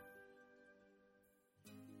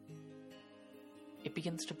 it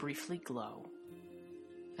begins to briefly glow,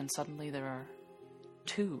 and suddenly there are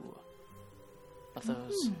 2 of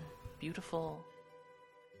those beautiful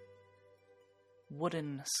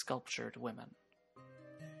wooden sculptured women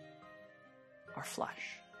are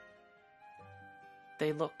flesh.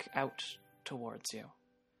 They look out towards you.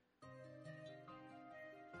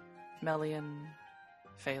 Melian,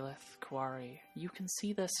 Phaleth, Kuari, you can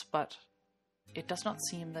see this, but it does not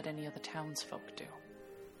seem that any of the townsfolk do.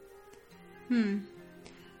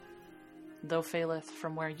 Though, Phaleth,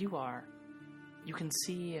 from where you are, you can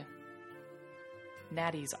see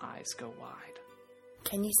Natty's eyes go wide.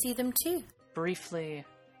 Can you see them too? Briefly,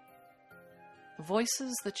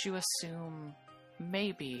 voices that you assume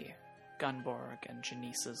may be Gunborg and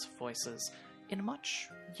Janice's voices in much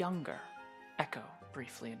younger echo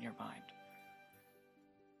briefly in your mind.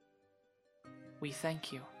 We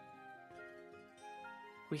thank you.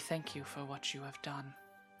 We thank you for what you have done,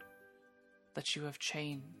 that you have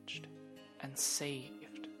changed and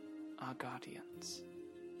saved our guardians,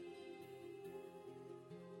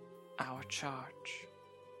 our charge,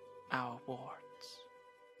 our wards.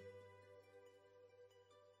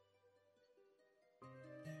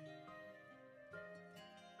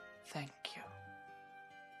 Thank you.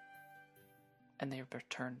 And they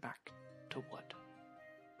return back to wood.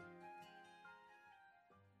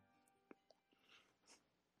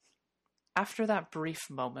 After that brief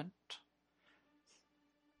moment,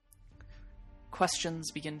 questions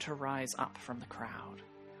begin to rise up from the crowd.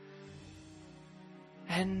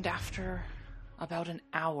 And after about an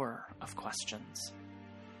hour of questions,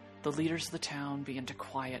 the leaders of the town begin to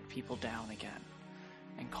quiet people down again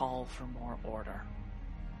and call for more order.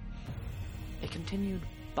 A continued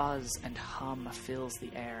buzz and hum fills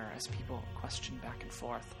the air as people question back and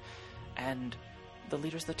forth, and the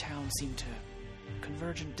leaders of the town seem to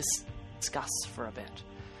converge and discuss for a bit,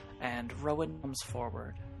 and Rowan comes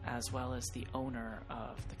forward, as well as the owner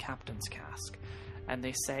of the Captain's Cask, and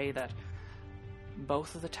they say that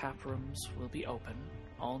both of the tap rooms will be open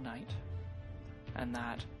all night, and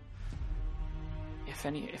that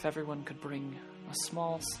if everyone could bring a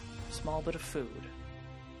small bit of food,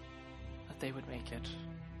 that they would make it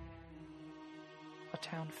a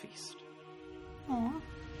town feast. Aw.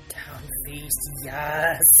 Town feast,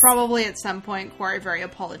 yes. Probably at some point, Quarry very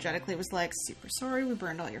apologetically was like, super sorry we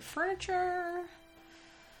burned all your furniture.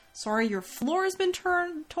 Sorry your floor has been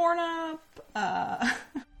torn up.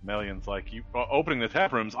 Melian's like, you opening the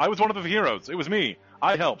tap rooms, I was one of the heroes. It was me.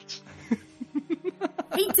 I helped.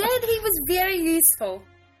 He did. He was very useful.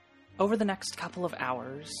 Over the next couple of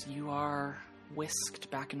hours, you are whisked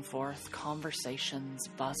back and forth. Conversations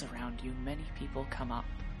buzz around you. Many people come up.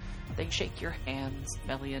 They shake your hands.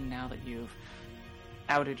 Melian, now that you've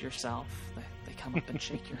outed yourself, they come up and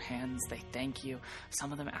shake your hands. They thank you.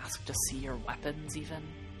 Some of them ask to see your weapons, even.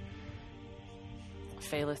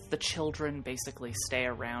 Phaleth, the children basically stay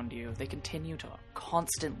around you. They continue to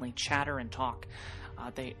constantly chatter and talk.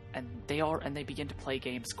 They begin to play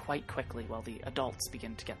games quite quickly while the adults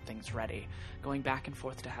begin to get things ready, going back and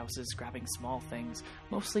forth to houses, grabbing small things,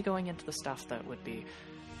 mostly going into the stuff that would be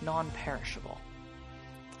non-perishable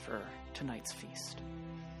for tonight's feast.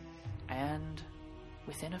 And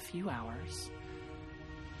within a few hours,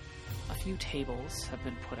 a few tables have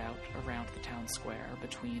been put out around the town square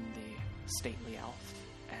between the stately elf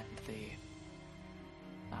and the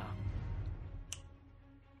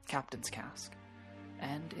Captain's Cask,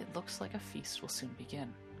 and it looks like a feast will soon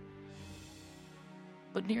begin.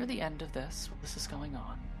 But near the end of this, while this is going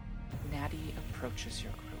on, Natty approaches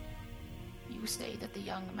your group. You say that the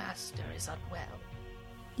young master is unwell.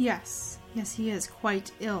 Yes, he is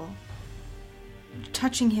quite ill.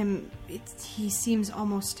 Touching him, he seems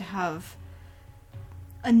almost to have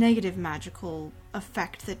a negative magical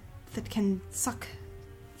effect that can suck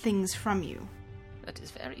things from you. That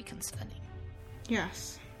is very concerning.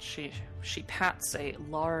 Yes. She pats a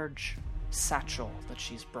large satchel that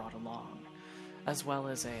she's brought along, as well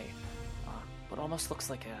as what almost looks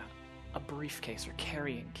like a briefcase or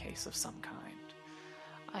carrying case of some kind.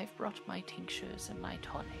 I've brought my tinctures and my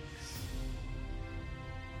tonics.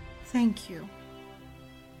 Thank you.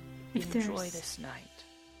 Enjoy this night.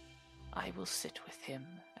 I will sit with him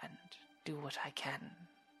and do what I can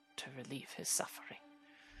to relieve his suffering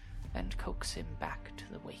and coax him back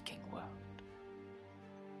to the waking world.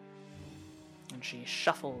 And she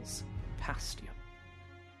shuffles past you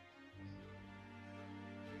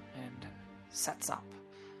and sets up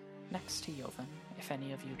next to Jovan. If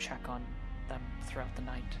any of you check on them throughout the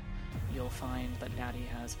night, you'll find that Natty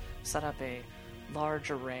has set up a large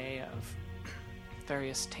array of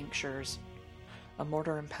various tinctures, a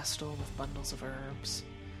mortar and pestle with bundles of herbs.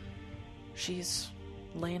 She's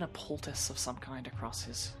laying a poultice of some kind across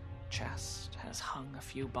his chest, has hung a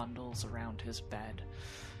few bundles around his bed,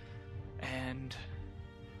 and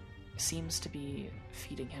seems to be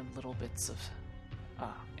feeding him little bits of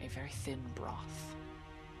a very thin broth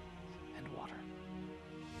and water.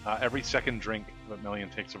 Every second drink that Melian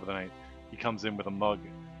takes over the night, he comes in with a mug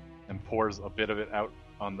and pours a bit of it out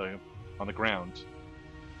on the ground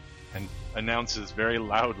and announces very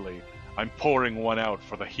loudly, "I'm pouring one out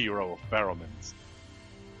for the hero of Barrowmans."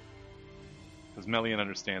 Because Melian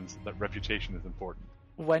understands that reputation is important.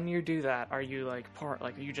 When you do that, are you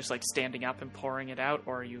are you just standing up and pouring it out,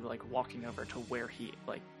 or are you walking over to where he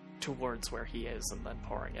towards where he is and then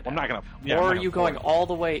pouring it out? I'm not gonna. Yeah, or I'm not are gonna you pour going it. all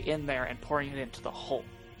the way in there and pouring it into the hole?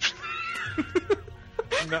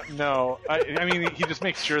 No. I mean, he just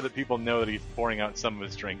makes sure that people know that he's pouring out some of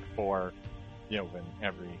his drink for Yoven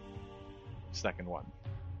every second one.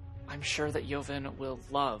 I'm sure that Yoven will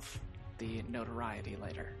love the notoriety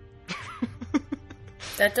later.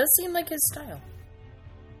 That does seem like his style.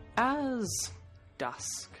 As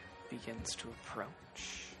dusk begins to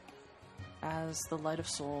approach, as the light of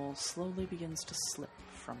Sol slowly begins to slip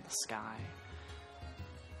from the sky,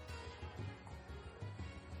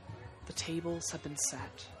 the tables have been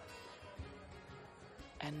set,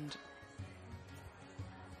 and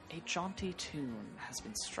a jaunty tune has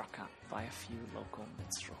been struck up by a few local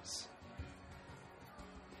minstrels.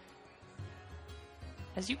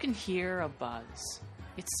 As you can hear a buzz,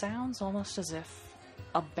 it sounds almost as if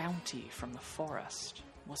a bounty from the forest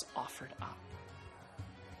was offered up.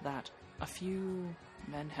 That a few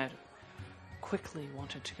men had quickly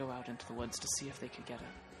wanted to go out into the woods to see if they could get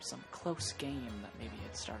some close game that maybe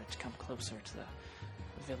had started to come closer to the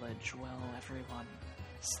village while everyone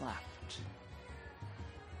slept.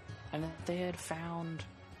 And that they had found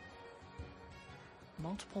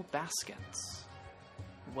multiple baskets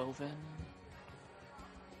woven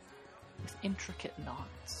with intricate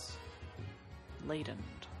knots, laden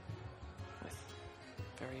with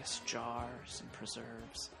various jars and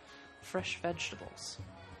preserves, fresh vegetables,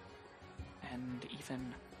 and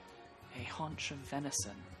even a haunch of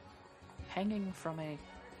venison hanging from a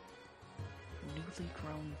newly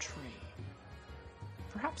grown tree,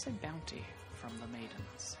 perhaps a bounty from the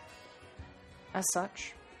maidens. As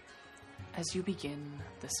such, as you begin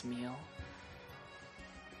this meal,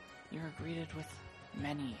 you're greeted with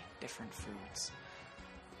many different foods.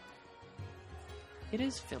 It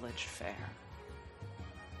is village fare,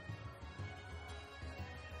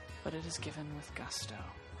 but it is given with gusto,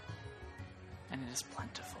 and it is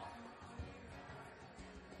plentiful.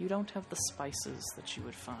 You don't have the spices that you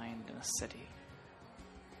would find in a city,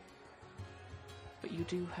 but you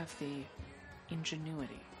do have the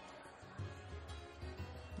ingenuity.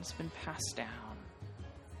 It's been passed down.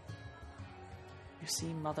 You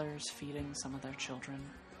see mothers feeding some of their children.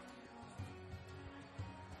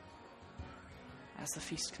 As the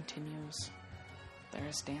feast continues, there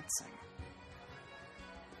is dancing.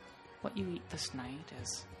 What you eat this night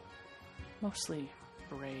is mostly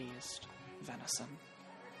braised venison,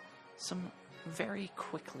 some very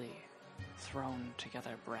quickly thrown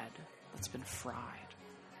together bread that's been fried,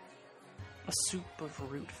 a soup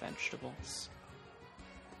of root vegetables,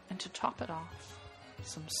 and to top it off,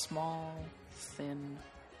 some small, thin,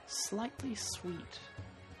 slightly sweet,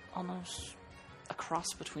 almost a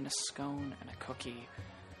cross between a scone and a cookie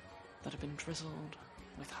that have been drizzled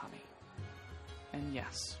with honey. And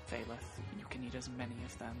yes, Valeth, you can eat as many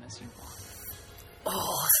of them as you want.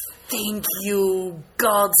 Oh, thank you,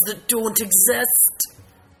 gods that don't exist.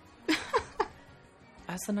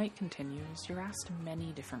 As the night continues, you're asked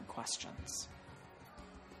many different questions.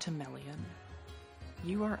 To Melian,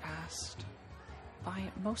 you are asked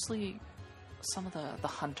by mostly some of the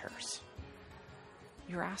hunters.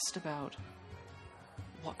 You're asked about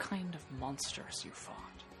what kind of monsters you fought,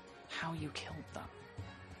 how you killed them.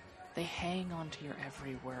 They hang on to your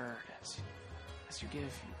every word as you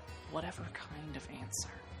give whatever kind of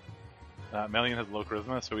answer. Melian has low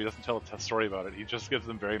charisma, so he doesn't tell a story about it. He just gives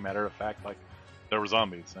them very matter of fact, like there were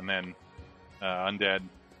zombies, and then undead,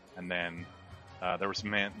 and then there were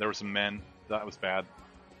some men. That was bad.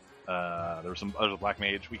 There was a black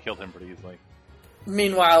mage. We killed him pretty easily.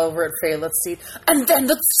 Meanwhile, over at Phaleth's seat, and then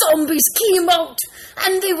the zombies came out,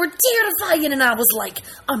 and they were terrifying, and I was like,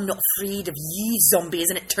 I'm not afraid of ye zombies,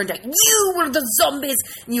 and it turned out you were the zombies,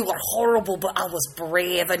 and you were horrible, but I was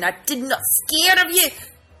brave, and I did not scare of you,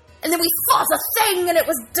 and then we fought a thing, and it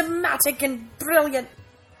was dramatic and brilliant.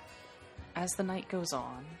 As the night goes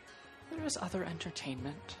on, there is other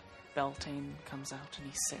entertainment. Beltane comes out and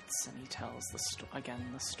he sits and he tells the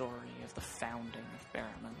story of the founding of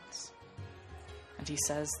Barrowmans. And he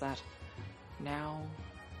says that now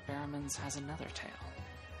Barrowmans has another tale.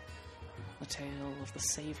 tale of the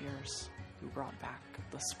saviors who brought back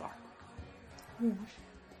the spark.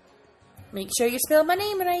 Make sure you spell my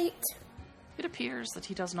name right. It appears that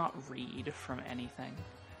he does not read from anything.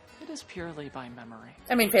 It is purely by memory.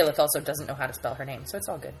 I mean, Phalith also doesn't know how to spell her name, so it's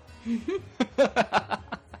all good.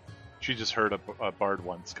 She just heard a bard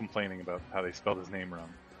once complaining about how they spelled his name wrong.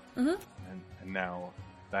 Mm-hmm. And now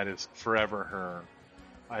that is forever her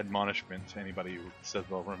admonishment to anybody who says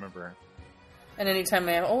they'll remember. And anytime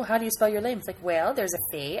I have, how do you spell your name? It's like, well, there's a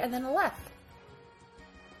Fae and then a left.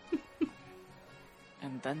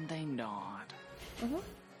 And then they nod. Mm-hmm.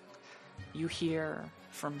 You hear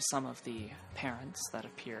from some of the parents that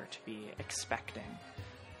appear to be expecting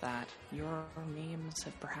that your names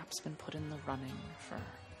have perhaps been put in the running for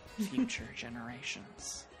future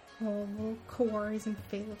generations. All little Koaris and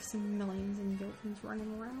Phaliths and Millions and Jotun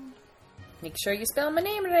running around. Make sure you spell my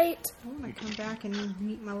name right. I want to come back and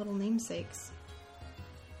meet my little namesakes.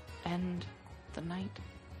 And the night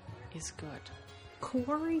is good.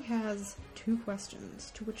 Koari has 2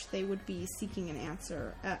 questions to which they would be seeking an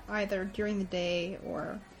answer either during the day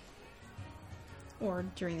or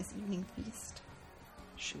during this evening feast.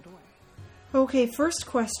 Shoot away. Okay, first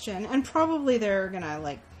question, and probably they're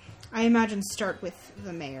gonna, I imagine start with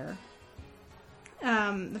the mayor.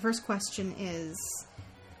 The first question is,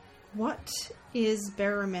 what is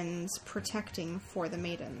Barrowman's protecting for the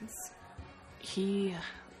maidens? He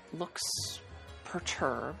looks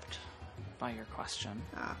perturbed by your question.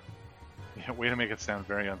 Yeah, way to make it sound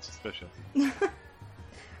very unsuspicious.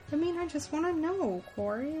 I mean, I just want to know.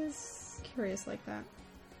 Quarry is curious like that.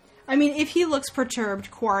 I mean, if he looks perturbed,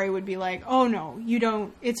 Quarry would be like, "Oh no, you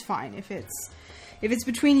don't. It's fine. If it's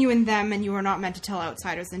between you and them, and you are not meant to tell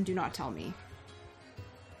outsiders, then do not tell me."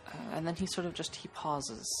 And then he he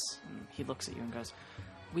pauses, and he looks at you and goes,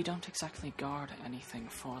 "We don't exactly guard anything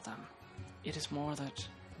for them. It is more that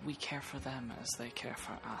we care for them as they care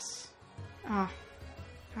for us.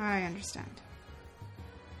 I understand.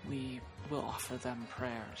 We will offer them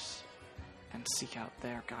prayers and seek out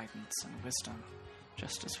their guidance and wisdom,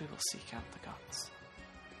 just as we will seek out the gods.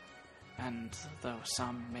 And though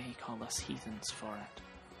some may call us heathens for it,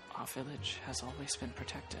 our village has always been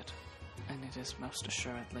protected, and it is most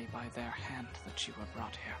assuredly by their hand that you were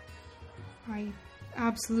brought here." I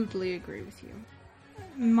absolutely agree with you.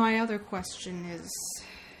 My other question is,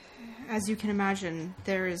 as you can imagine,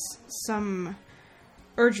 there is some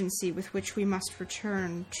urgency with which we must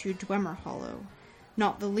return to Dwemer Hollow,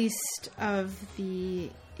 not the least of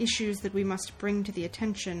the issues that we must bring to the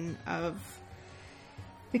attention of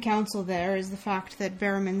the council there is the fact that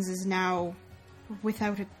Barrowman's is now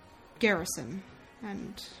without a garrison,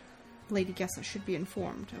 and Lady Gessa should be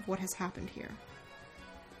informed of what has happened here.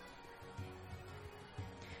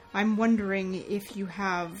 I'm wondering if you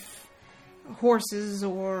have horses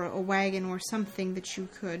or a wagon or something that you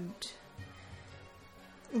could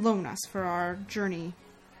loan us for our journey.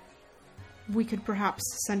 We could perhaps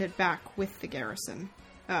send it back with the garrison,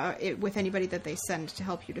 with anybody that they send to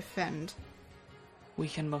help you defend. We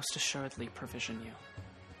can most assuredly provision you.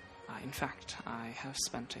 In fact, I have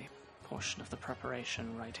spent a portion of the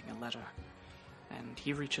preparation writing a letter, and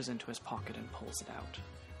he reaches into his pocket and pulls it out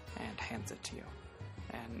and hands it to you.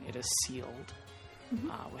 And it is sealed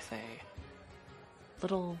with a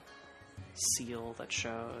little seal that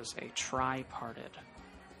shows a tri-parted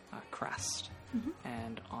crest.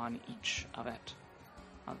 And on each of it,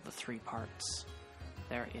 of the 3 parts,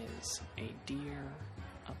 there is a deer,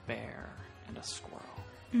 a bear, and a squirrel.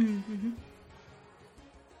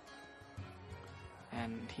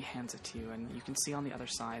 And he hands it to you, and you can see on the other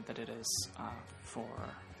side that it is for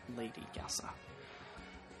Lady Gessa.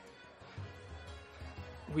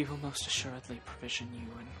 We will most assuredly provision you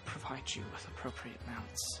and provide you with appropriate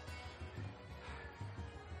mounts.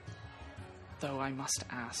 Though I must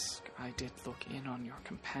ask, I did look in on your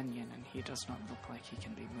companion, and he does not look like he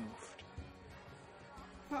can be moved.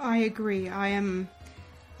 I agree. I am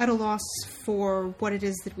at a loss for what it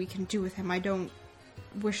is that we can do with him. I don't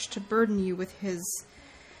wish to burden you with his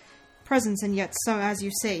presence, and yet, so as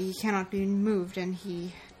you say, he cannot be moved, and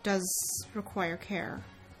he does require care.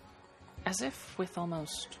 As if with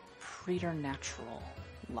almost preternatural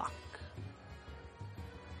luck,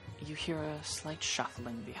 you hear a slight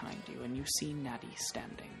shuffling behind you, and you see Natty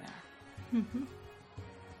standing there.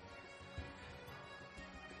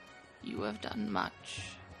 You have done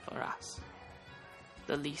much for us.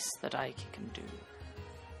 The least that I can do.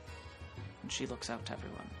 And she looks out to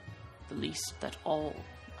everyone. The least that all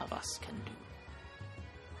of us can do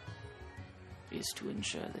is to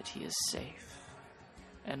ensure that he is safe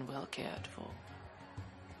and well cared for.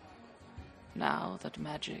 Now that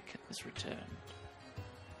magic has returned,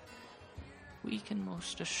 we can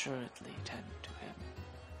most assuredly tend to him.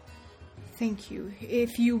 Thank you.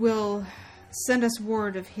 If you will send us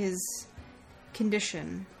word of his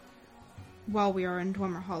condition while we are in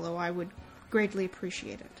Dwemer Hollow, I would greatly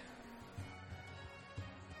appreciate it.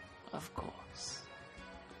 Of course.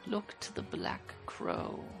 Look to the black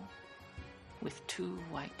crow with 2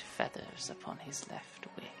 white feathers upon his left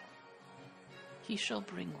wing. He shall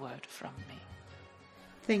bring word from me.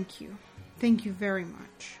 Thank you. Thank you very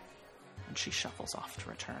much. And she shuffles off to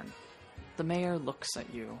return. The mayor looks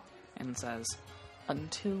at you and says,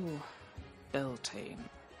 until Beltane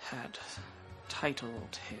had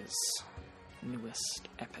titled his newest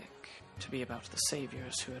epic to be about the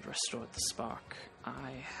saviors who had restored the spark,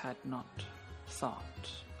 I had not thought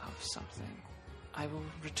of something. I will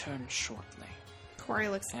return shortly. Quarry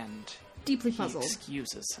looks And deeply he puzzled.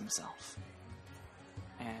 excuses himself.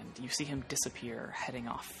 And you see him disappear, heading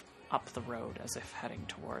off up the road as if heading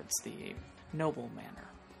towards the noble manor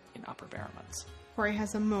in Upper Barrowlands. Quarry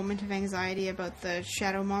has a moment of anxiety about the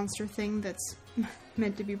shadow monster thing that's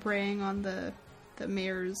meant to be preying on the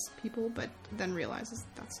mayor's people, but then realizes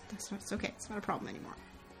that's not, it's okay. It's not a problem anymore.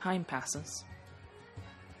 Time passes.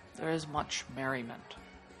 There is much merriment.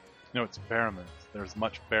 No, it's Barrowman. There's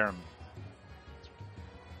much Barrowman.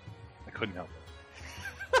 I couldn't help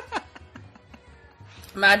it.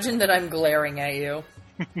 Imagine that I'm glaring at you.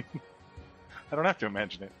 I don't have to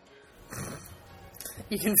imagine it.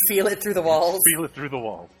 You can feel it through the walls. Feel it through the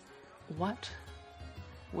walls. What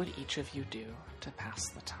would each of you do to pass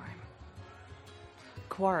the time?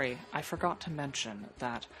 Quarry, I forgot to mention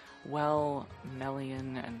that while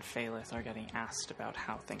Melian and Phalith are getting asked about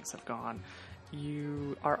how things have gone,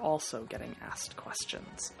 you are also getting asked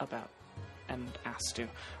questions about and asked to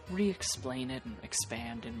re-explain it and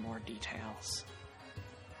expand in more details.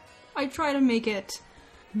 I try to make it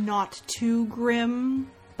not too grim,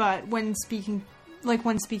 but when speaking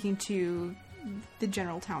to the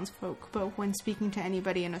general townsfolk, but when speaking to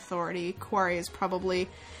anybody in authority, Quarry is probably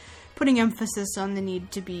putting emphasis on the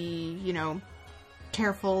need to be,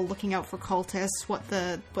 careful, looking out for cultists, what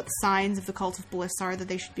the signs of the Cult of Bliss are that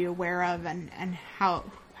they should be aware of, and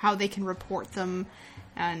how they can report them,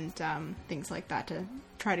 and things like that to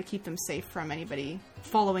try to keep them safe from anybody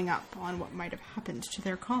following up on what might have happened to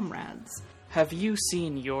their comrades. Have you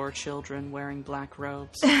seen your children wearing black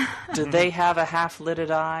robes? Do they have a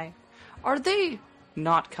half-lidded eye? Are they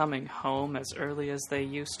not coming home as early as they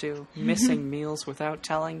used to, missing meals without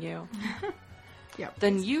telling you? Yep.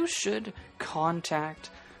 Then you should contact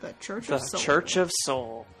The Church the of Soul. Church of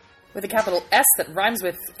Soul. With a capital S that rhymes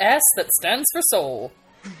with S that stands for soul.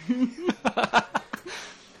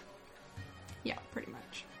 Yeah, pretty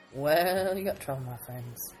much. Well, you got trouble, my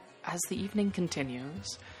friends. As the evening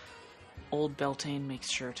continues, old Beltane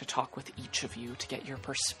makes sure to talk with each of you to get your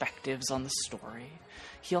perspectives on the story.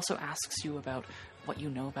 He also asks you about what you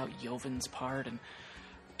know about Yovin's part, and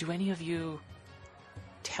do any of you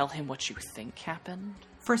tell him what you think happened?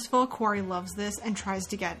 First of all, Quarry loves this and tries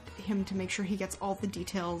to get him to make sure he gets all the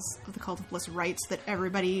details of the Cult of Bliss right so that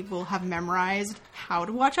everybody will have memorized how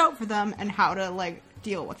to watch out for them and how to,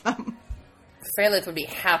 deal with them. Phalith would be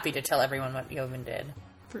happy to tell everyone what Yovin did.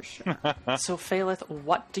 For sure. So, Phalith,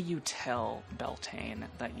 what do you tell Beltane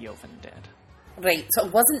that Yovin did? Right, so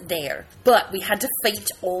it wasn't there, but we had to fight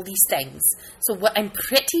all these things. So what I'm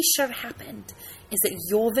pretty sure happened is that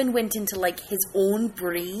Yovin went into, his own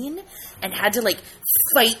brain and had to,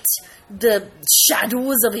 fight the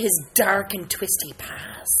shadows of his dark and twisty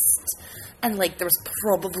past. And, there was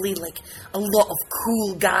probably, a lot of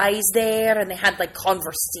cool guys there, and they had,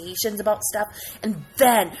 conversations about stuff. And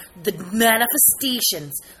then the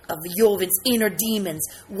manifestations of Yovin's inner demons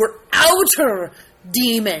were outer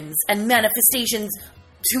demons and manifestations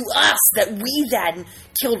to us that we then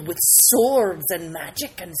killed with swords and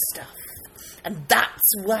magic and stuff. And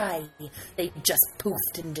that's why they just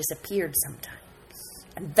poofed and disappeared sometimes.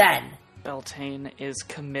 And then Beltane is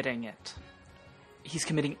committing it. He's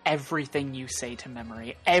committing everything you say to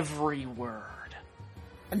memory, every word.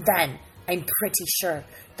 And then I'm pretty sure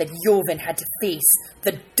that Yovin had to face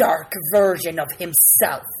the dark version of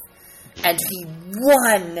himself. And he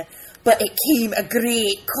won, but it came a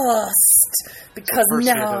great cost. Because First,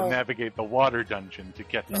 you had now... to navigate the water dungeon to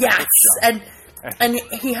get the Yes, and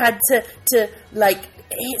he had to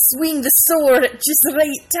swing the sword at just the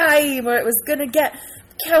right time, or it was gonna get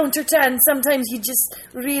counter-to, and sometimes you just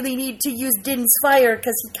really need to use Din's fire,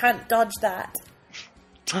 because he can't dodge that.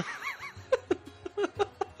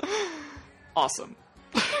 Awesome.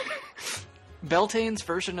 Beltane's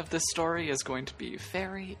version of this story is going to be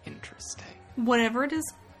very interesting. Whatever it is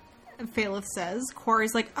Phaleth says.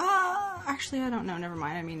 Quarry's like, actually, I don't know. Never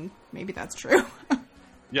mind. I mean, maybe that's true.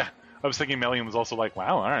 Yeah, I was thinking Melian was also like,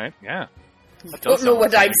 wow, all right, yeah. Don't know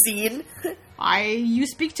what I've seen. You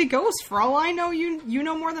speak to ghosts. For all I know, you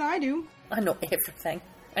know more than I do. I know everything.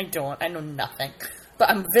 I don't. I know nothing. But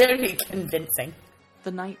I'm very convincing.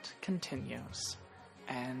 The night continues,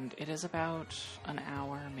 and it is about an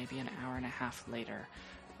hour, maybe an hour and a half later,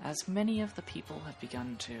 as many of the people have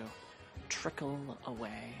begun to trickle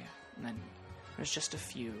away, and then there's just a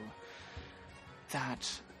few,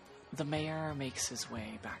 that the mayor makes his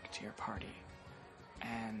way back to your party,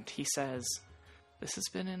 and he says, "This has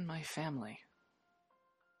been in my family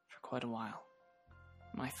for quite a while.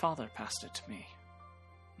 My father passed it to me,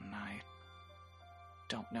 and I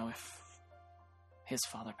don't know if his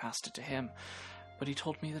father passed it to him, but he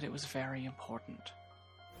told me that it was very important."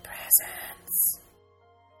 Presents.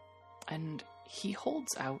 And he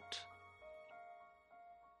holds out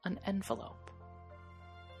an envelope.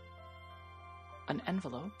 An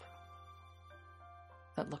envelope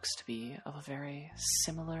that looks to be of a very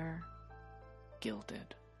similar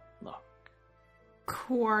gilded look.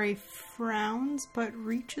 Quarry frowns but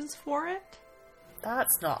reaches for it.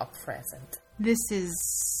 That's not a present. This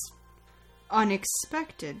is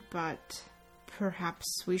unexpected, but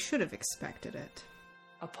perhaps we should have expected it.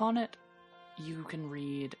 Upon it, you can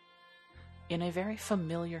read, in a very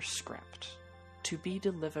familiar script, to be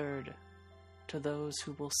delivered to those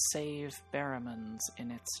who will save Barrowmans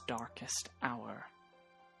in its darkest hour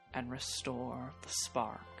and restore the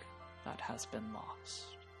spark that has been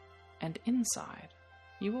lost. And inside,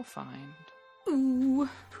 you will find... Ooh,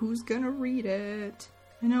 who's gonna read it?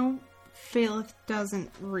 I know Phaleth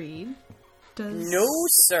doesn't read. Does No,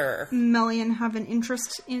 sir. Melian have an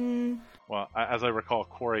interest in... Well, as I recall,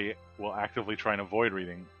 Quarry will actively try and avoid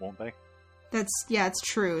reading, won't they? It's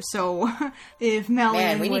true. So if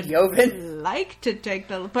Melian we would need Yoven. like to take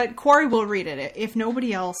but Quarry will read it. If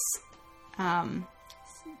nobody else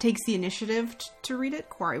takes the initiative to read it,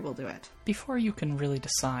 Quarry will do it. Before you can really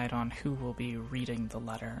decide on who will be reading the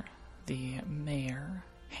letter, the mayor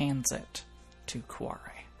hands it to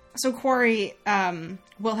Quarry. So Quarry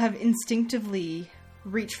will have instinctively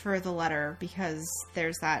reached for the letter because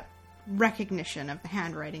there's that recognition of the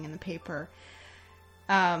handwriting in the paper.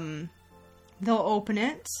 They'll open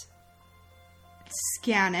it,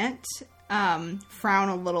 scan it, frown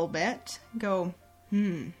a little bit, go,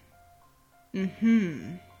 and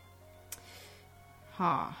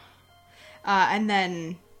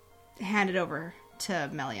then hand it over to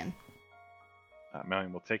Melian.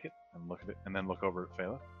 Melian will take it and look at it, and then look over at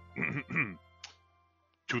Phaleth.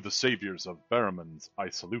 To the saviors of Barrowmans, I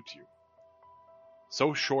salute you.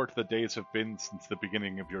 So short the days have been since the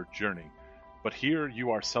beginning of your journey, but here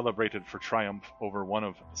you are celebrated for triumph over one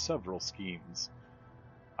of several schemes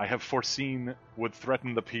I have foreseen would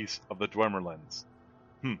threaten the peace of the Dwemerlands.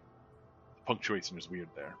 Punctuation is weird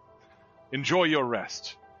there. Enjoy your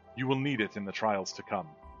rest. You will need it in the trials to come.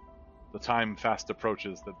 The time fast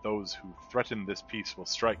approaches that those who threaten this peace will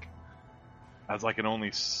strike. As I can only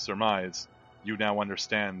surmise, you now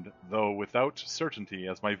understand, though without certainty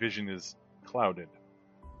as my vision is clouded.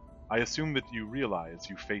 I assume that you realize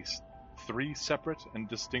you face 3 separate and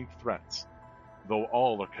distinct threats, though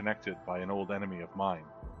all are connected by an old enemy of mine.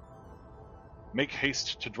 Make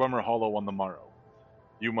haste to Dwemer Hollow on the morrow.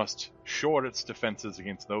 You must shore its defenses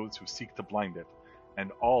against those who seek to blind it,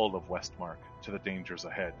 and all of Westmark to the dangers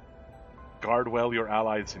ahead. Guard well your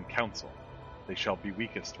allies in council. They shall be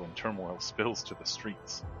weakest when turmoil spills to the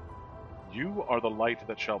streets. You are the light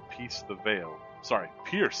that shall pierce the veil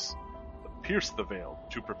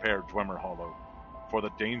to prepare Dwemer Hollow for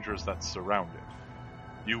the dangers that surround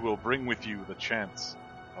it. You will bring with you the chance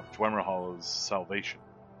of Dwemer Hollow's salvation.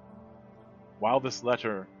 While this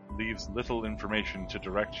letter leaves little information to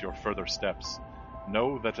direct your further steps,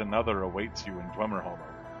 know that another awaits you in Dwemer Hollow,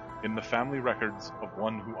 in the family records of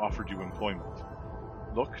one who offered you employment.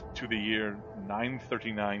 Look to the year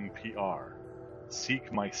 939 PR.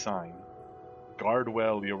 Seek my sign. Guard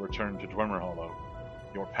well your return to Dwemer Hollow.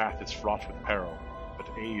 Your path is fraught with peril, but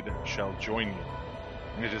aid shall join you.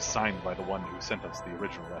 And it is signed by the one who sent us the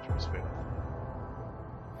original letters, Phaleth.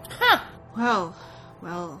 Huh.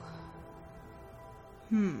 Well.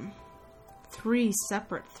 3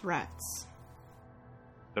 separate threats.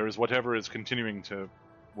 There is whatever is continuing to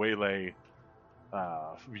waylay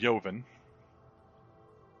Yoven.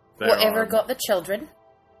 Whatever got the children.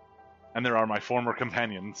 And there are my former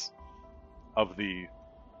companions of the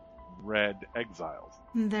Red Exiles.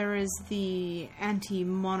 There is the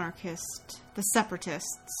anti-monarchist, the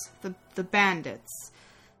separatists, the bandits.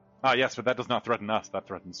 Ah, yes, but that does not threaten us. That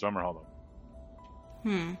threatens Dwemer Hollow.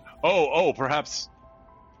 Oh, perhaps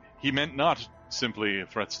he meant not simply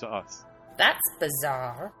threats to us. That's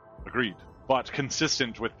bizarre. Agreed. But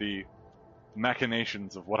consistent with the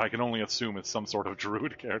machinations of what I can only assume is some sort of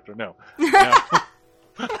druid character. No.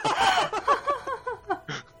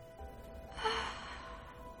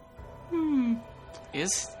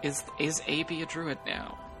 Is AB a druid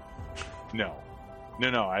now? No.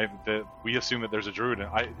 We assume that there's a druid.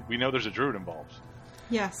 We know there's a druid involved.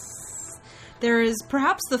 Yes. There is,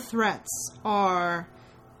 perhaps the threats are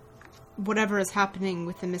whatever is happening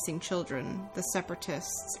with the missing children, the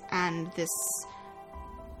separatists, and this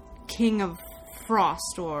king of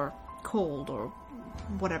frost or cold or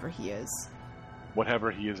whatever he is.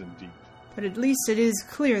 Whatever he is indeed. But at least it is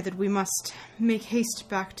clear that we must make haste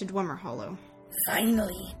back to Dwemer Hollow.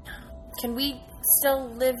 Finally. Can we still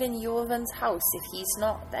live in Yoven's house if he's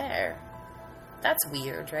not there? That's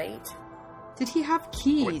weird, right? Did he have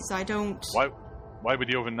keys? Wait. I don't... Why would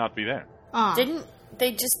Yoven not be there? Didn't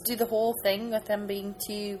they just do the whole thing with them being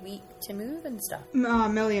too weak to move and stuff?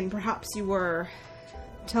 Million, perhaps you were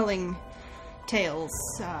telling tales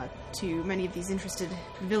to many of these interested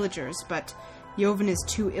villagers, but Yoven is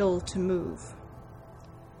too ill to move.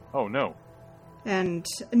 Oh, no. And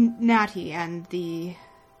Natty and the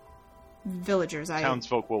villagers,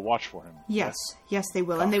 Townsfolk will watch for him. Yes, they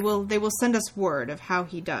will. And they will send us word of how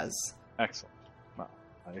he does. Excellent. Well,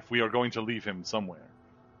 if we are going to leave him somewhere,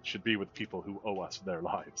 it should be with people who owe us their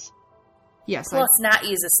lives. Yes. Plus,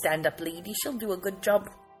 Natty is a stand-up lady. She'll do a good job.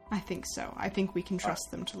 I think so. I think we can trust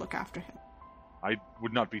them to look after him. I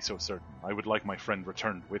would not be so certain. I would like my friend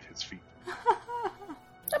returned with his feet.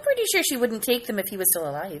 I'm pretty sure she wouldn't take them if he was still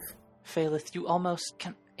alive. Phalith, you almost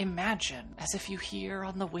can imagine, as if you hear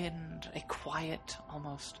on the wind a quiet,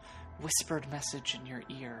 almost whispered message in your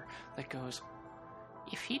ear that goes,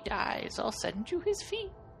 "If he dies, I'll send you his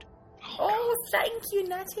feet." Oh, thank you,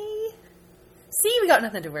 Natty. See, we got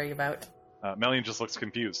nothing to worry about. Melian just looks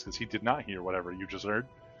confused because he did not hear whatever you just heard.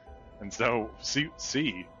 And so,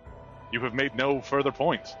 see, you have made no further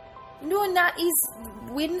point. No, Natty's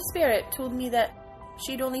wind spirit told me that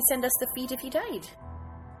she'd only send us the feet if he died.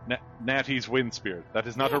 Natty's wind spirit. That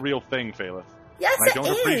is not a real thing, Phalith. Yes, and I don't it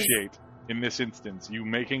is. appreciate, in this instance, you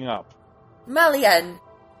making up. Melian,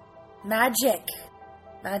 magic.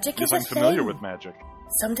 Magic Because is a I'm familiar thing. with magic.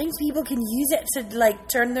 Sometimes people can use it to,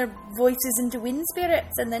 turn their voices into wind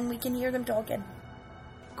spirits, and then we can hear them talking.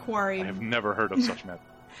 Quarry I have never heard of such magic.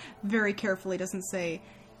 very carefully doesn't say,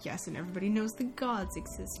 yes, and everybody knows the gods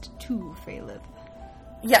exist too, Phalith.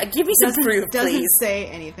 Yeah, give me some proof, Doesn't please. say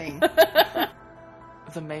anything.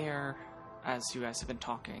 The mayor, as you guys have been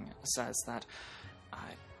talking, says that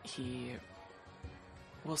he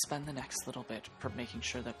will spend the next little bit making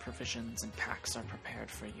sure that provisions and packs are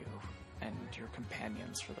prepared for you and your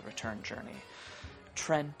companions for the return journey.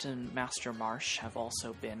 Trent and Master Marsh have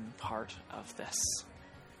also been part of this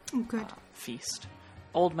Oh, good. feast.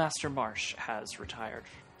 Old Master Marsh has retired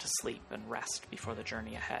to sleep and rest before the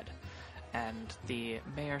journey ahead, and the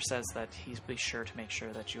mayor says that he's be sure to make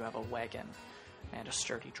sure that you have a wagon and a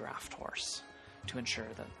sturdy draft horse to ensure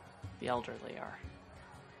that the elderly are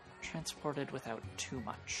transported without too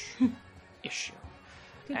much issue.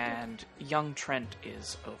 And young Trent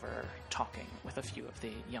is over talking with a few of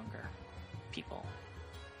the younger people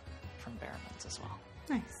from Barrowlands as well.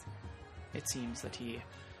 Nice. It seems that he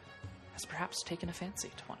has perhaps taken a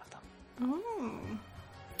fancy to one of them. Oh,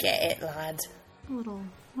 Get it, lad. a little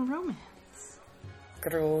romance.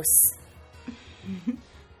 Gross.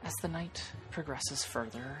 As the night progresses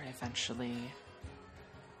further, eventually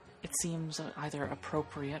it seems either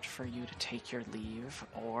appropriate for you to take your leave,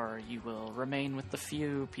 or you will remain with the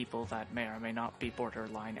few people that may or may not be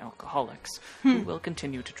borderline alcoholics who will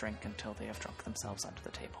continue to drink until they have drunk themselves under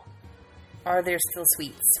the table. Are there still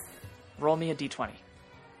sweets? Roll me a d20.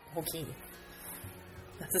 Okay.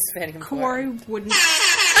 This is very important. Quarry wouldn't.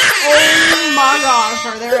 Oh my gosh,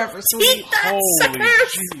 are there ever sweet? Holy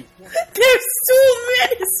jeez. There's so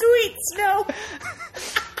many sweets now.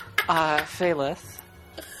 Phalith,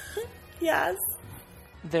 Yes.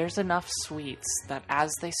 there's enough sweets that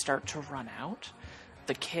as they start to run out,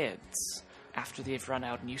 the kids, after they've run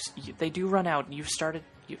out, and they do run out, and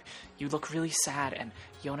you look really sad, and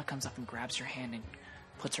Yona comes up and grabs your hand and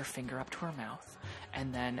puts her finger up to her mouth,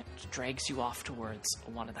 and then drags you off towards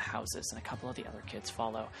one of the houses, and a couple of the other kids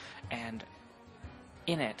follow, and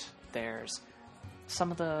in it, there's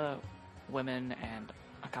some of the women and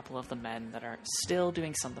a couple of the men that are still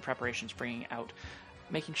doing some of the preparations, bringing out,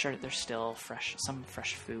 making sure that there's still some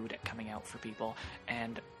fresh food coming out for people.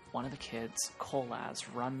 And one of the kids, Kolaz,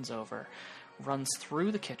 runs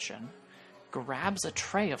through the kitchen, grabs a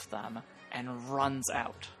tray of them, and runs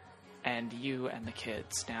out. And you and the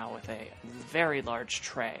kids, now with a very large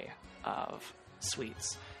tray of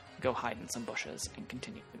sweets, go hide in some bushes and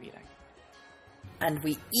continue the meeting. And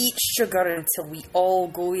we eat sugar until we all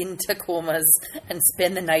go into comas and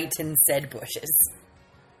spend the night in said bushes.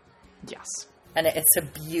 Yes. And it's a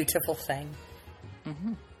beautiful thing.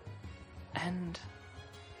 Mm-hmm. And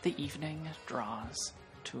the evening draws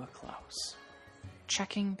to a close.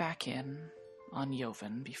 Checking back in on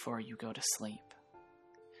Joven before you go to sleep,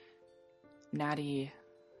 Natty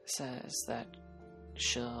says that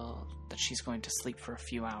she's going to sleep for a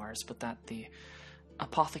few hours, but that the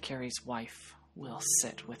apothecary's wife will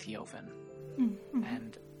sit with Joven. Mm-hmm.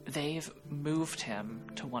 And they've moved him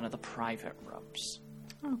to one of the private rooms.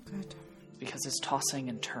 Oh, good. Because his tossing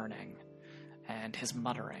and turning and his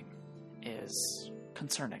muttering is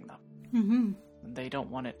concerning them. Mm-hmm. They don't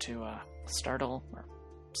want it to startle or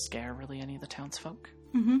scare really any of the townsfolk.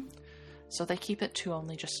 Mm-hmm. So they keep it to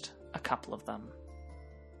only just a couple of them.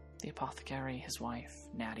 The apothecary, his wife,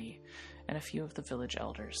 Natty, and a few of the village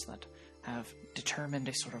elders that have determined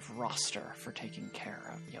a sort of roster for taking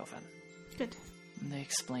care of Joven. Good. And they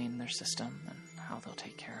explain their system and how they'll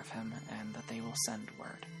take care of him, and that they will send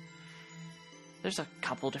word. There's a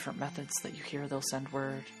couple different methods that you hear they'll send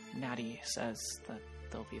word. Natty says that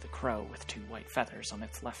there'll be the crow with 2 white feathers on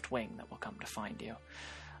its left wing that will come to find you.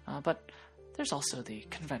 But there's also the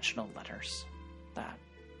conventional letters that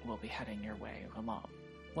will be heading your way along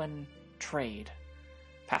when trade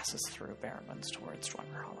passes through Barrowlands towards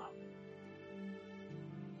Dwemer Hollow.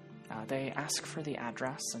 They ask for the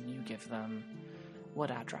address, and you give them... What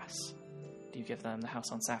address? Do you give them the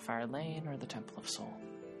house on Sapphire Lane or the Temple of Soul?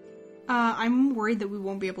 I'm worried that we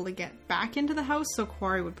won't be able to get back into the house, so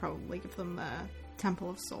Quarry would probably give them the Temple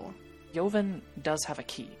of Soul. Joven does have a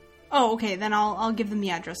key. Oh, okay, then I'll give them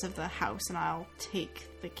the address of the house, and I'll take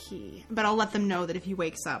the key. But I'll let them know that if he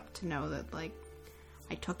wakes up, to know that, like,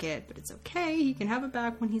 I took it, but it's okay, he can have it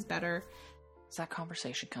back when he's better. As that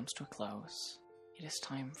conversation comes to a close, it is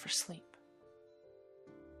time for sleep.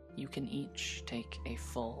 You can each take a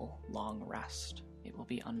full, long rest. It will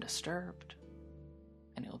be undisturbed,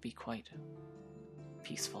 and it will be quite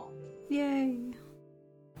peaceful. Yay.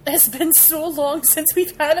 It's been so long since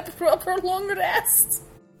we've had a proper long rest.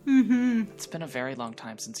 Mm-hmm. It's been a very long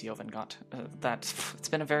time since Joven got it's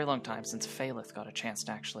been a very long time since Phalith got a chance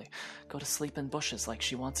to actually go to sleep in bushes like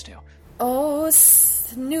she wants to. Oh,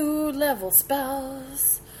 new level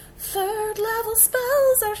spells. 3rd level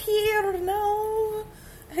spells are here now,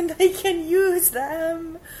 and I can use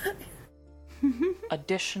them.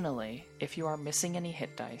 Additionally, if you are missing any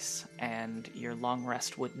hit dice and your long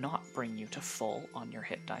rest would not bring you to full on your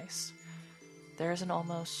hit dice, there is an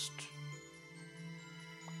almost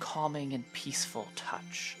calming and peaceful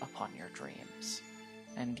touch upon your dreams,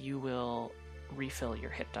 and you will refill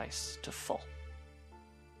your hit dice to full.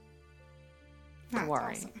 That's Don't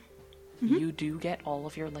worry. awesome. You do get all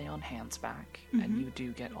of your lay on hands back, and you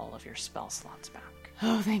do get all of your spell slots back.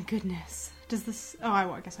 Oh, thank goodness. Does this... Oh,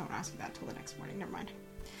 I guess I won't ask you that till the next morning. Never mind.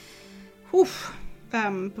 Whew.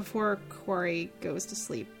 Before Quarry goes to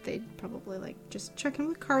sleep, they'd probably, just check in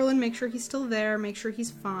with Carlin, make sure he's still there, make sure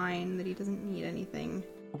he's fine, that he doesn't need anything.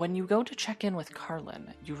 When you go to check in with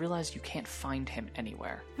Carlin, you realize you can't find him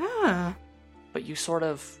anywhere. Ah. But you sort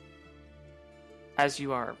of, as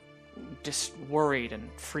you are just worried and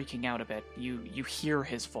freaking out a bit, you hear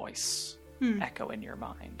his voice echo in your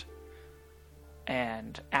mind.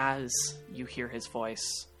 And as you hear his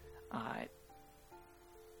voice,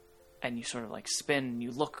 and you sort of spin,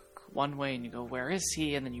 you look one way and you go, where is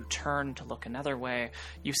he? And then you turn to look another way.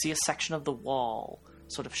 You see a section of the wall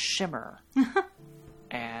sort of shimmer.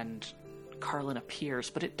 And Carlin appears,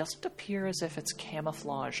 but it doesn't appear as if it's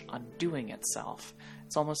camouflage undoing itself.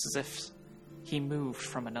 It's almost as if he moved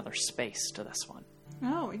from another space to this one.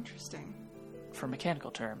 Oh, interesting. For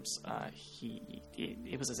mechanical terms,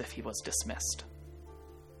 it was as if he was dismissed.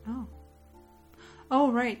 Oh.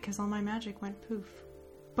 Oh, right, because all my magic went poof.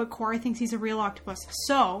 But Quarry thinks he's a real octopus.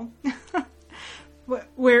 So,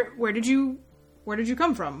 where did you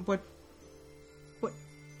come from? What?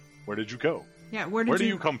 Where did you go? Yeah, Where do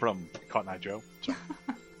you come from, Cotton Eye Joe? Sorry.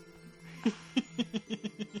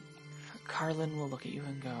 Carlin will look at you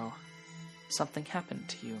and go, something happened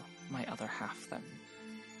to you, my other half, that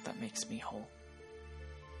makes me whole.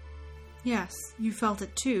 Yes, you felt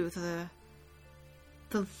it too,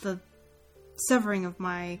 the severing of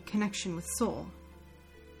my connection with Soul.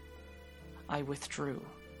 I withdrew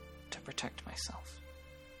to protect myself.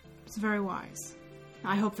 It's very wise.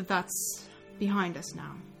 I hope that that's behind us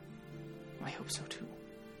now. I hope so too.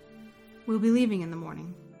 We'll be leaving in the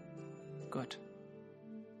morning. Good.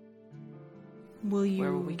 Will you...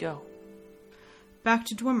 Where will we go? Back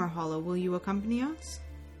to Dwemer Hollow. Will you accompany us?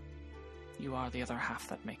 You are the other half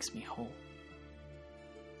that makes me whole.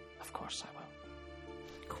 Of course I will.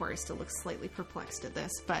 Corey still looks slightly perplexed at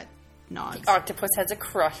this, but nods. The octopus has a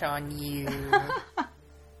crush on you.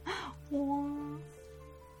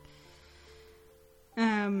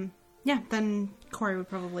 Yeah, then Corey would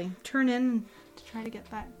probably turn in to try to get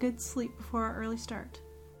that good sleep before our early start.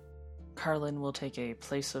 Carlin will take a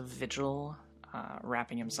place of vigil,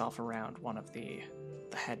 wrapping himself around one of the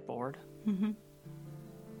headboard. Mm-hmm.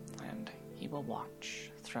 And he will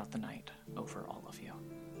watch throughout the night over all of you.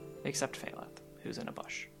 Except Phaleth, who's in a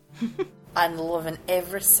bush. I'm loving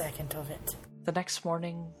every second of it. The next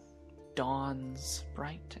morning dawns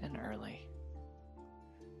bright and early.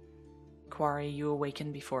 Quarry, you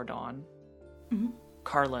awaken before dawn. Mm-hmm.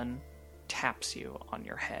 Carlin taps you on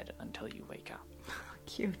your head until you wake up.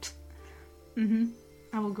 Cute. Mm-hmm.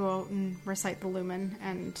 I will go out and recite the lumen,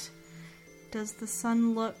 and does the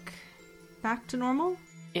sun look back to normal?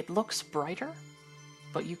 It looks brighter,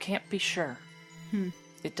 but you can't be sure.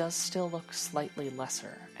 It does still look slightly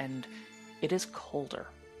lesser, and it is colder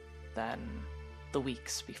than the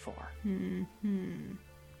weeks before. Mm-hmm.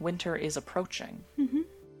 Winter is approaching, Mm-hmm.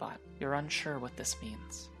 but you're unsure what this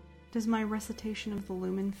means. Does my recitation of the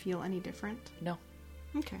lumen feel any different? No.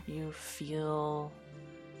 Okay. You feel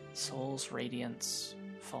Soul's radiance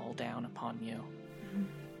fall down upon you. Mm-hmm.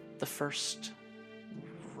 The first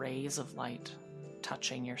rays of light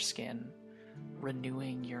touching your skin,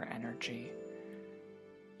 renewing your energy.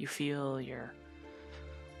 You feel yourself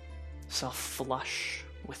flush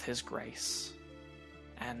with his grace,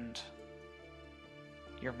 and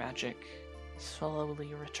your magic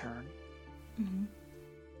slowly return. Mm-hmm.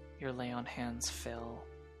 Your lay on hands fill,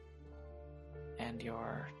 and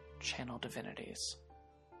your channel divinities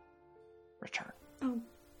return. Oh,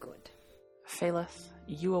 good. Phaleth,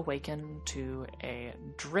 you awaken to a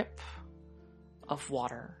drip of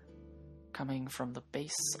water coming from the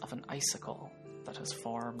base of an icicle that has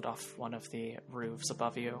formed off one of the roofs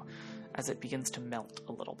above you as it begins to melt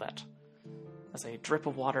a little bit. As a drip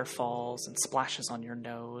of water falls and splashes on your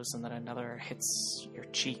nose, and then another hits your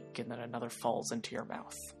cheek, and then another falls into your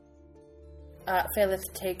mouth.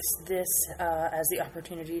 Phaleth takes this as the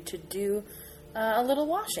opportunity to do a little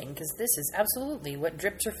washing, because this is absolutely what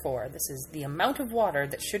drips are for. This is the amount of water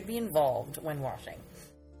that should be involved when washing.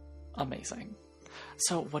 Amazing.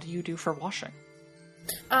 So what do you do for washing?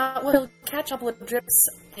 We'll catch up with drips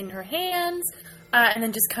in her hands, and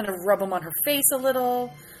then just kind of rub them on her face a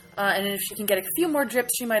little. And if she can get a few more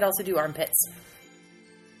drips, she might also do armpits.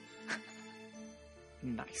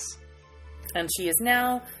 Nice. And she is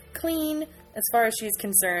now clean, as far as she's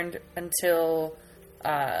concerned, until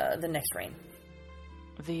the next rain.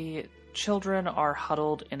 The children are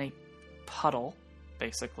huddled in a puddle,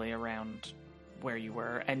 basically, around where you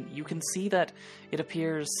were, and you can see that it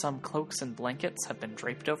appears some cloaks and blankets have been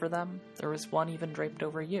draped over them. There was one even draped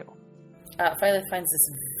over you. Phaleth finds this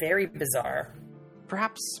very bizarre.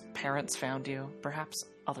 Perhaps parents found you, perhaps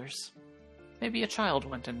others. Maybe a child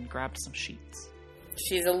went and grabbed some sheets.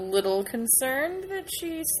 She's a little concerned that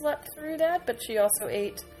she slept through that, but she also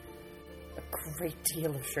ate a great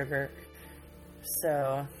deal of sugar.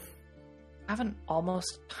 So... I have an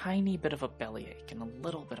almost tiny bit of a bellyache and a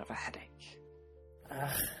little bit of a headache.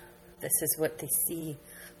 This is what they see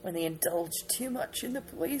when they indulge too much in the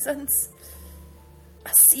poisons.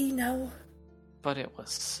 I see now. But it was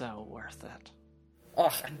so worth it. Oh,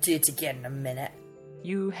 I'll do it again in a minute.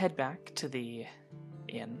 You head back to the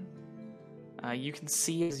inn. You can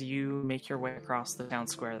see as you make your way across the town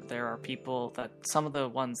square that there are people that some of the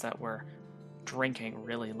ones that were drinking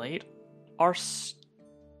really late are...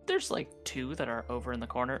 There's like two that are over in the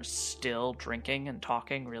corner still drinking and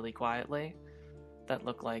talking really quietly that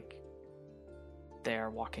look like they're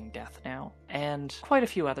walking death now. And quite a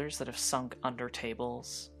few others that have sunk under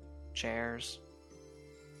tables, chairs,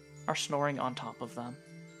 are snoring on top of them.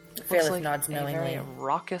 Looks like nods knowingly. A very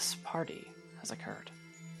raucous party has occurred.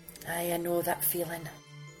 I know that feeling.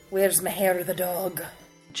 Where's my hair, the dog?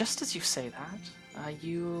 Just as you say that,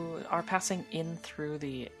 you are passing in through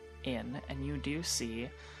the inn, and you do see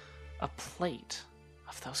a plate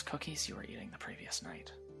of those cookies you were eating the previous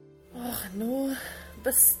night. Oh, no.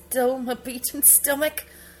 But still, my beaten stomach.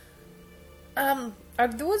 Are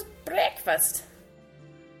those breakfast?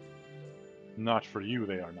 Not for you,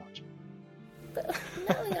 they are not. But,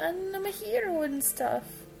 Melian, I'm a hero and stuff.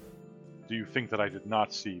 Do you think that I did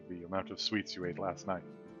not see the amount of sweets you ate last night?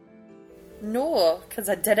 No, because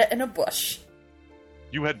I did it in a bush.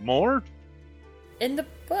 You had more? In the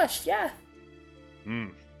bush, yeah. Hmm.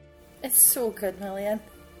 It's so good, Melian.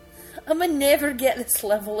 I'm gonna never get this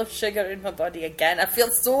level of sugar in my body again. I feel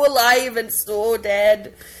so alive and so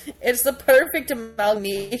dead. It's the perfect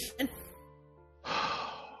amalgamation.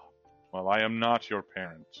 Well, I am not your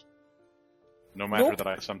parent. No matter Nope. that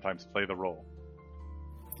I sometimes play the role.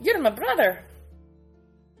 You're my brother.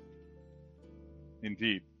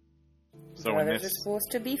 Indeed. So in Brothers are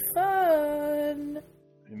supposed to be fun.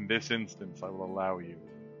 this instance, I will allow you.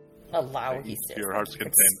 Allow, he says. Your heart's You could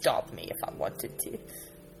content. stop me if I wanted to.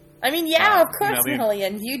 I mean, yeah, of course, Melian-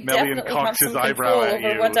 Melian. You Melian definitely have cocks some his eyebrow control at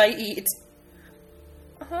over you. what I eat.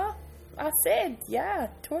 Uh-huh. I said, yeah,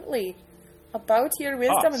 totally. About your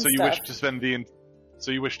wisdom and so you stuff. wish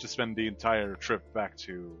to spend the entire trip back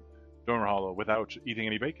to Dormer Hollow without eating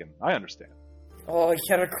any bacon. I understand. Oh,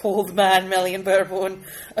 you're a cold man, Melian Barebone.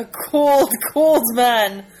 A cold, cold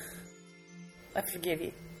man. I forgive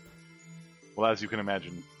you. Well, as you can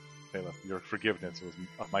imagine, Taylor, your forgiveness was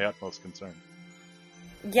of my utmost concern.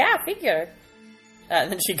 Yeah, figure.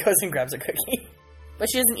 And then she goes and grabs a cookie. But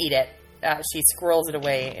she doesn't eat it. She squirrels it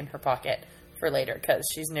away in her pocket for later, because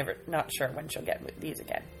she's not sure when she'll get these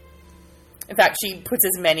again. In fact, she puts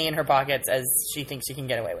as many in her pockets as she thinks she can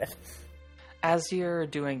get away with. As you're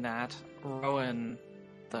doing that, Rowan,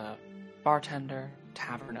 the bartender,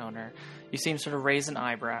 tavern owner, you see him sort of raise an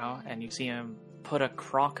eyebrow, and you see him put a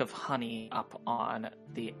crock of honey up on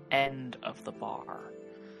the end of the bar.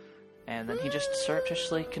 And then he just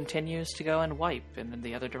surreptitiously continues to go and wipe in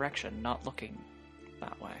the other direction, not looking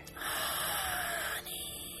that way.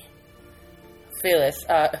 Phyllis,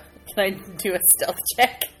 can I do a stealth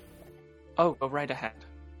check? Oh, go right ahead.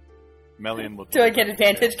 Melian will. Do I get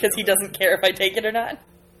advantage because he doesn't care if I take it or not?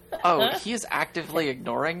 Oh, he is actively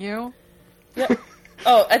ignoring you? Yep.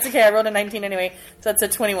 Oh, that's okay. I rolled a 19 anyway, so that's a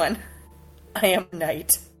 21. I am knight.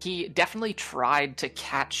 He definitely tried to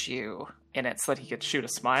catch you in it so that he could shoot a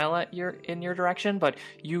smile at in your direction, but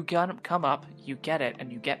you come up, you get it,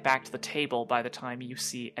 and you get back to the table by the time you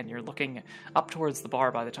see, and you're looking up towards the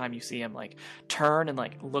bar by the time you see him, like, turn and,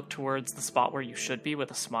 like, look towards the spot where you should be with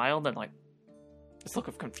a smile, and then, like, this look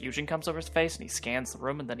of confusion comes over his face, and he scans the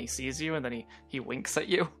room, and then he sees you, and then he winks at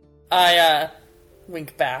you. I,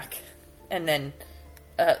 wink back, and then,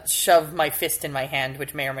 shove my fist in my hand,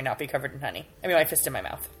 which may or may not be covered in honey. I mean, my fist in my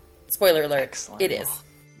mouth. Spoiler alert, Excellent. it is.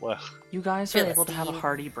 Well, You guys are able to Philistine. have a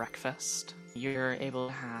hearty breakfast. You're able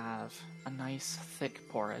to have a nice, thick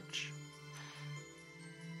porridge.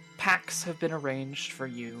 Packs have been arranged for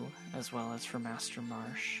you, as well as for Master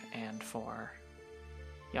Marsh and for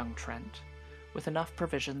young Trent, with enough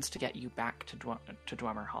provisions to get you back to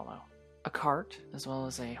Dwemer Hollow. A cart, as well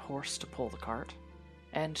as a horse to pull the cart,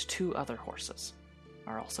 and 2 other horses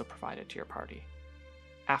are also provided to your party.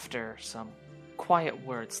 After some quiet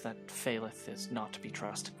words that Phalith is not to be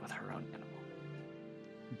trusted with her own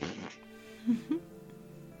animal.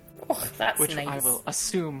 Oh, that's Which nice. I will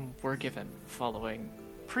assume were given following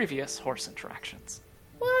previous horse interactions.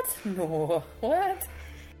 What? No. What?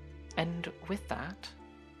 And with that,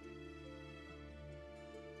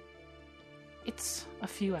 it's a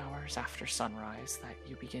few hours after sunrise that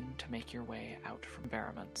you begin to make your way out from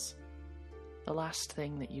Barrowman's. The last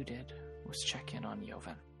thing that you did was check in on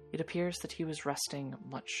Joven. It appears that he was resting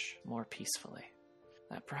much more peacefully,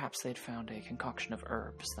 that perhaps they'd found a concoction of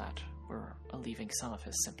herbs that were alleviating some of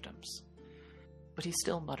his symptoms. But he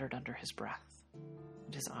still muttered under his breath,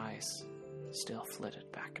 and his eyes still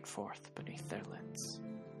flitted back and forth beneath their lids,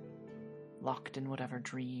 locked in whatever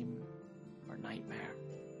dream or nightmare,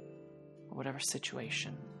 or whatever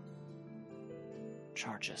situation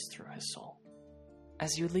charges through his soul.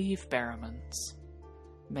 As you leave Barrowman's,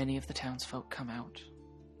 many of the townsfolk come out.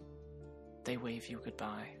 They wave you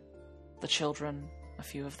goodbye. The children, a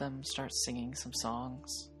few of them, start singing some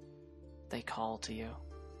songs. They call to you.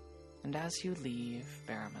 And as you leave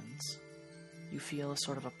Barrowman's, you feel a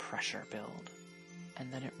sort of a pressure build,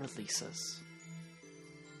 and then it releases.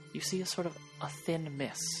 You see a sort of a thin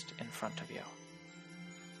mist in front of you.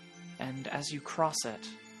 And as you cross it,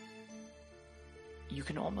 you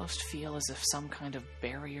can almost feel as if some kind of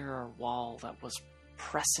barrier or wall that was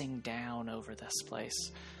pressing down over this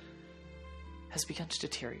place has begun to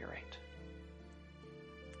deteriorate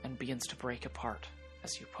and begins to break apart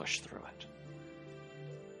as you push through it.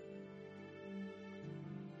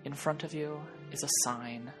 In front of you is a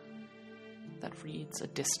sign that reads a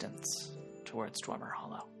distance towards Dwemer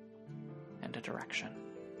Hollow and a direction,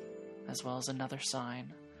 as well as another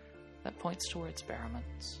sign that points towards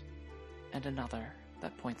Barrowman's and another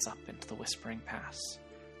that points up into the Whispering Pass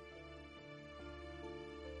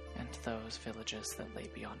and those villages that lay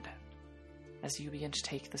beyond it. As you begin to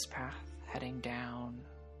take this path, heading down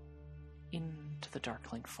into the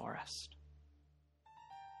Darkling Forest,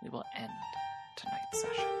 we will end tonight's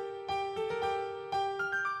session.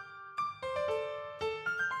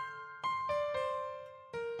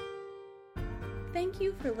 Thank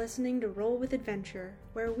you for listening to Roll with Adventure,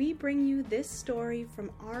 where we bring you this story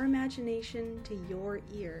from our imagination to your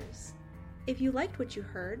ears. If you liked what you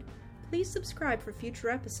heard, please subscribe for future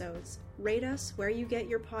episodes, rate us where you get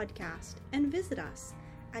your podcast, and visit us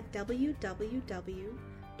at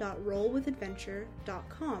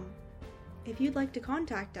www.rollwithadventure.com. If you'd like to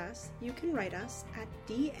contact us, you can write us at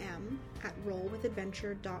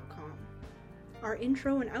dm@rollwithadventure.com. Our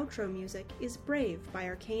intro and outro music is Brave by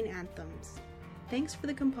Arcane Anthems. Thanks for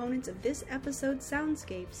the components of this episode's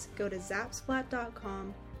soundscapes. Go to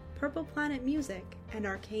zapsplat.com, Purple Planet Music, and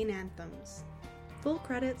Arcane Anthems. Full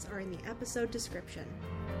credits are in the episode description.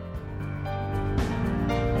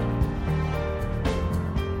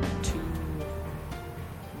 To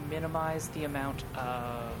minimize the amount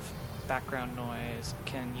of background noise,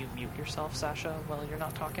 can you mute yourself, Sasha, while you're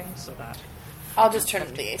not talking, so that... I'll just turn have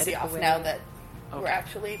to the AC edit off away? now that we're Okay.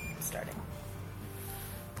 actually starting.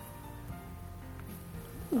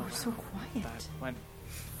 Ooh, so quiet. That went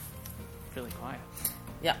really quiet.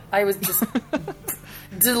 Yeah, I was just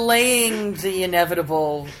delaying the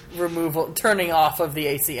inevitable removal, turning off of the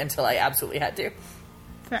AC until I absolutely had to.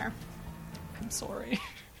 Fair. I'm sorry.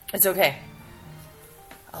 It's okay.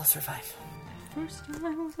 I'll survive. First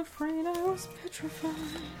I was afraid I was petrified.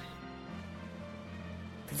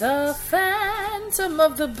 The Phantom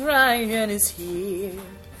of the Brian is here,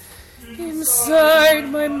 inside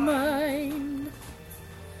my mind.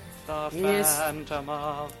 The Yes. Phantom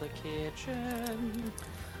of the Kitchen.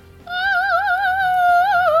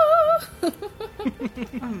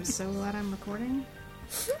 I'm so glad I'm recording.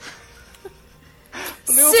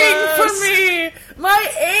 Sing for me, my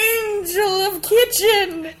angel of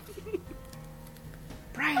kitchen.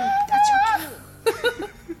 Brian, that's your cue.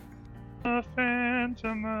 The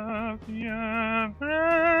Phantom of the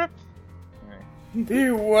Opera.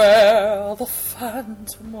 Beware the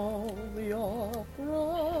Phantom of the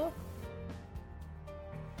Opera.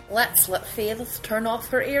 Let's let Faith turn off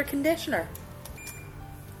her air conditioner.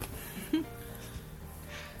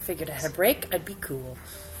 Figured I had a break, I'd be cool.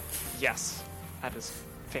 Yes, that is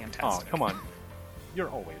fantastic. Oh, come on. You're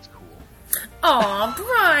always cool. Aw,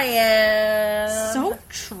 Brian! So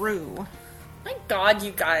true. My god,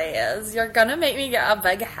 you guys, you're gonna make me get a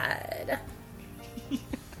big head.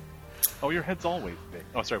 Oh, your head's always big.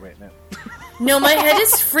 Oh, sorry, wait, no. No, my head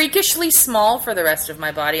is freakishly small for the rest of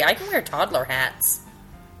my body. I can wear toddler hats.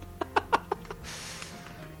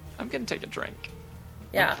 I'm gonna take a drink.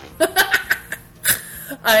 Yeah.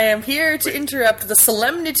 I am here to interrupt the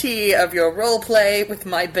solemnity of your roleplay with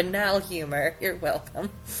my banal humor. You're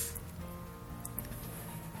welcome.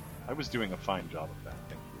 I was doing a fine job of that,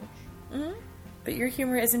 thank you. But your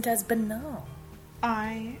humor isn't as banal.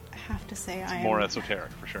 I have to say I More am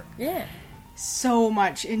esoteric, for sure. Yeah. so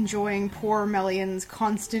much enjoying poor Melian's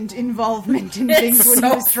constant involvement in things when so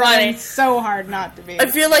he was trying funny. so hard not to be. I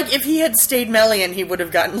feel like if he had stayed Melian, he would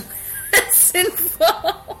have gotten less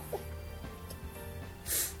involved.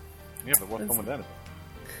 Yeah, but what fun with that is?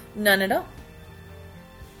 None at all.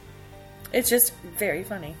 It's just very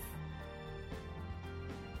funny.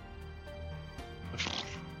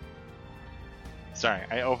 Sorry,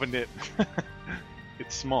 I opened it.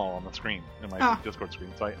 It's small on the screen, in my Discord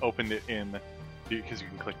screen, so I opened it in, because you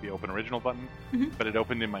can click the Open Original button, but it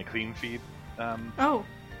opened in my Clean Feed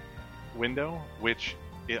window, which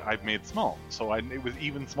I've made small, so it was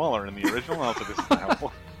even smaller in the original, also this is not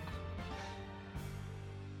helpful.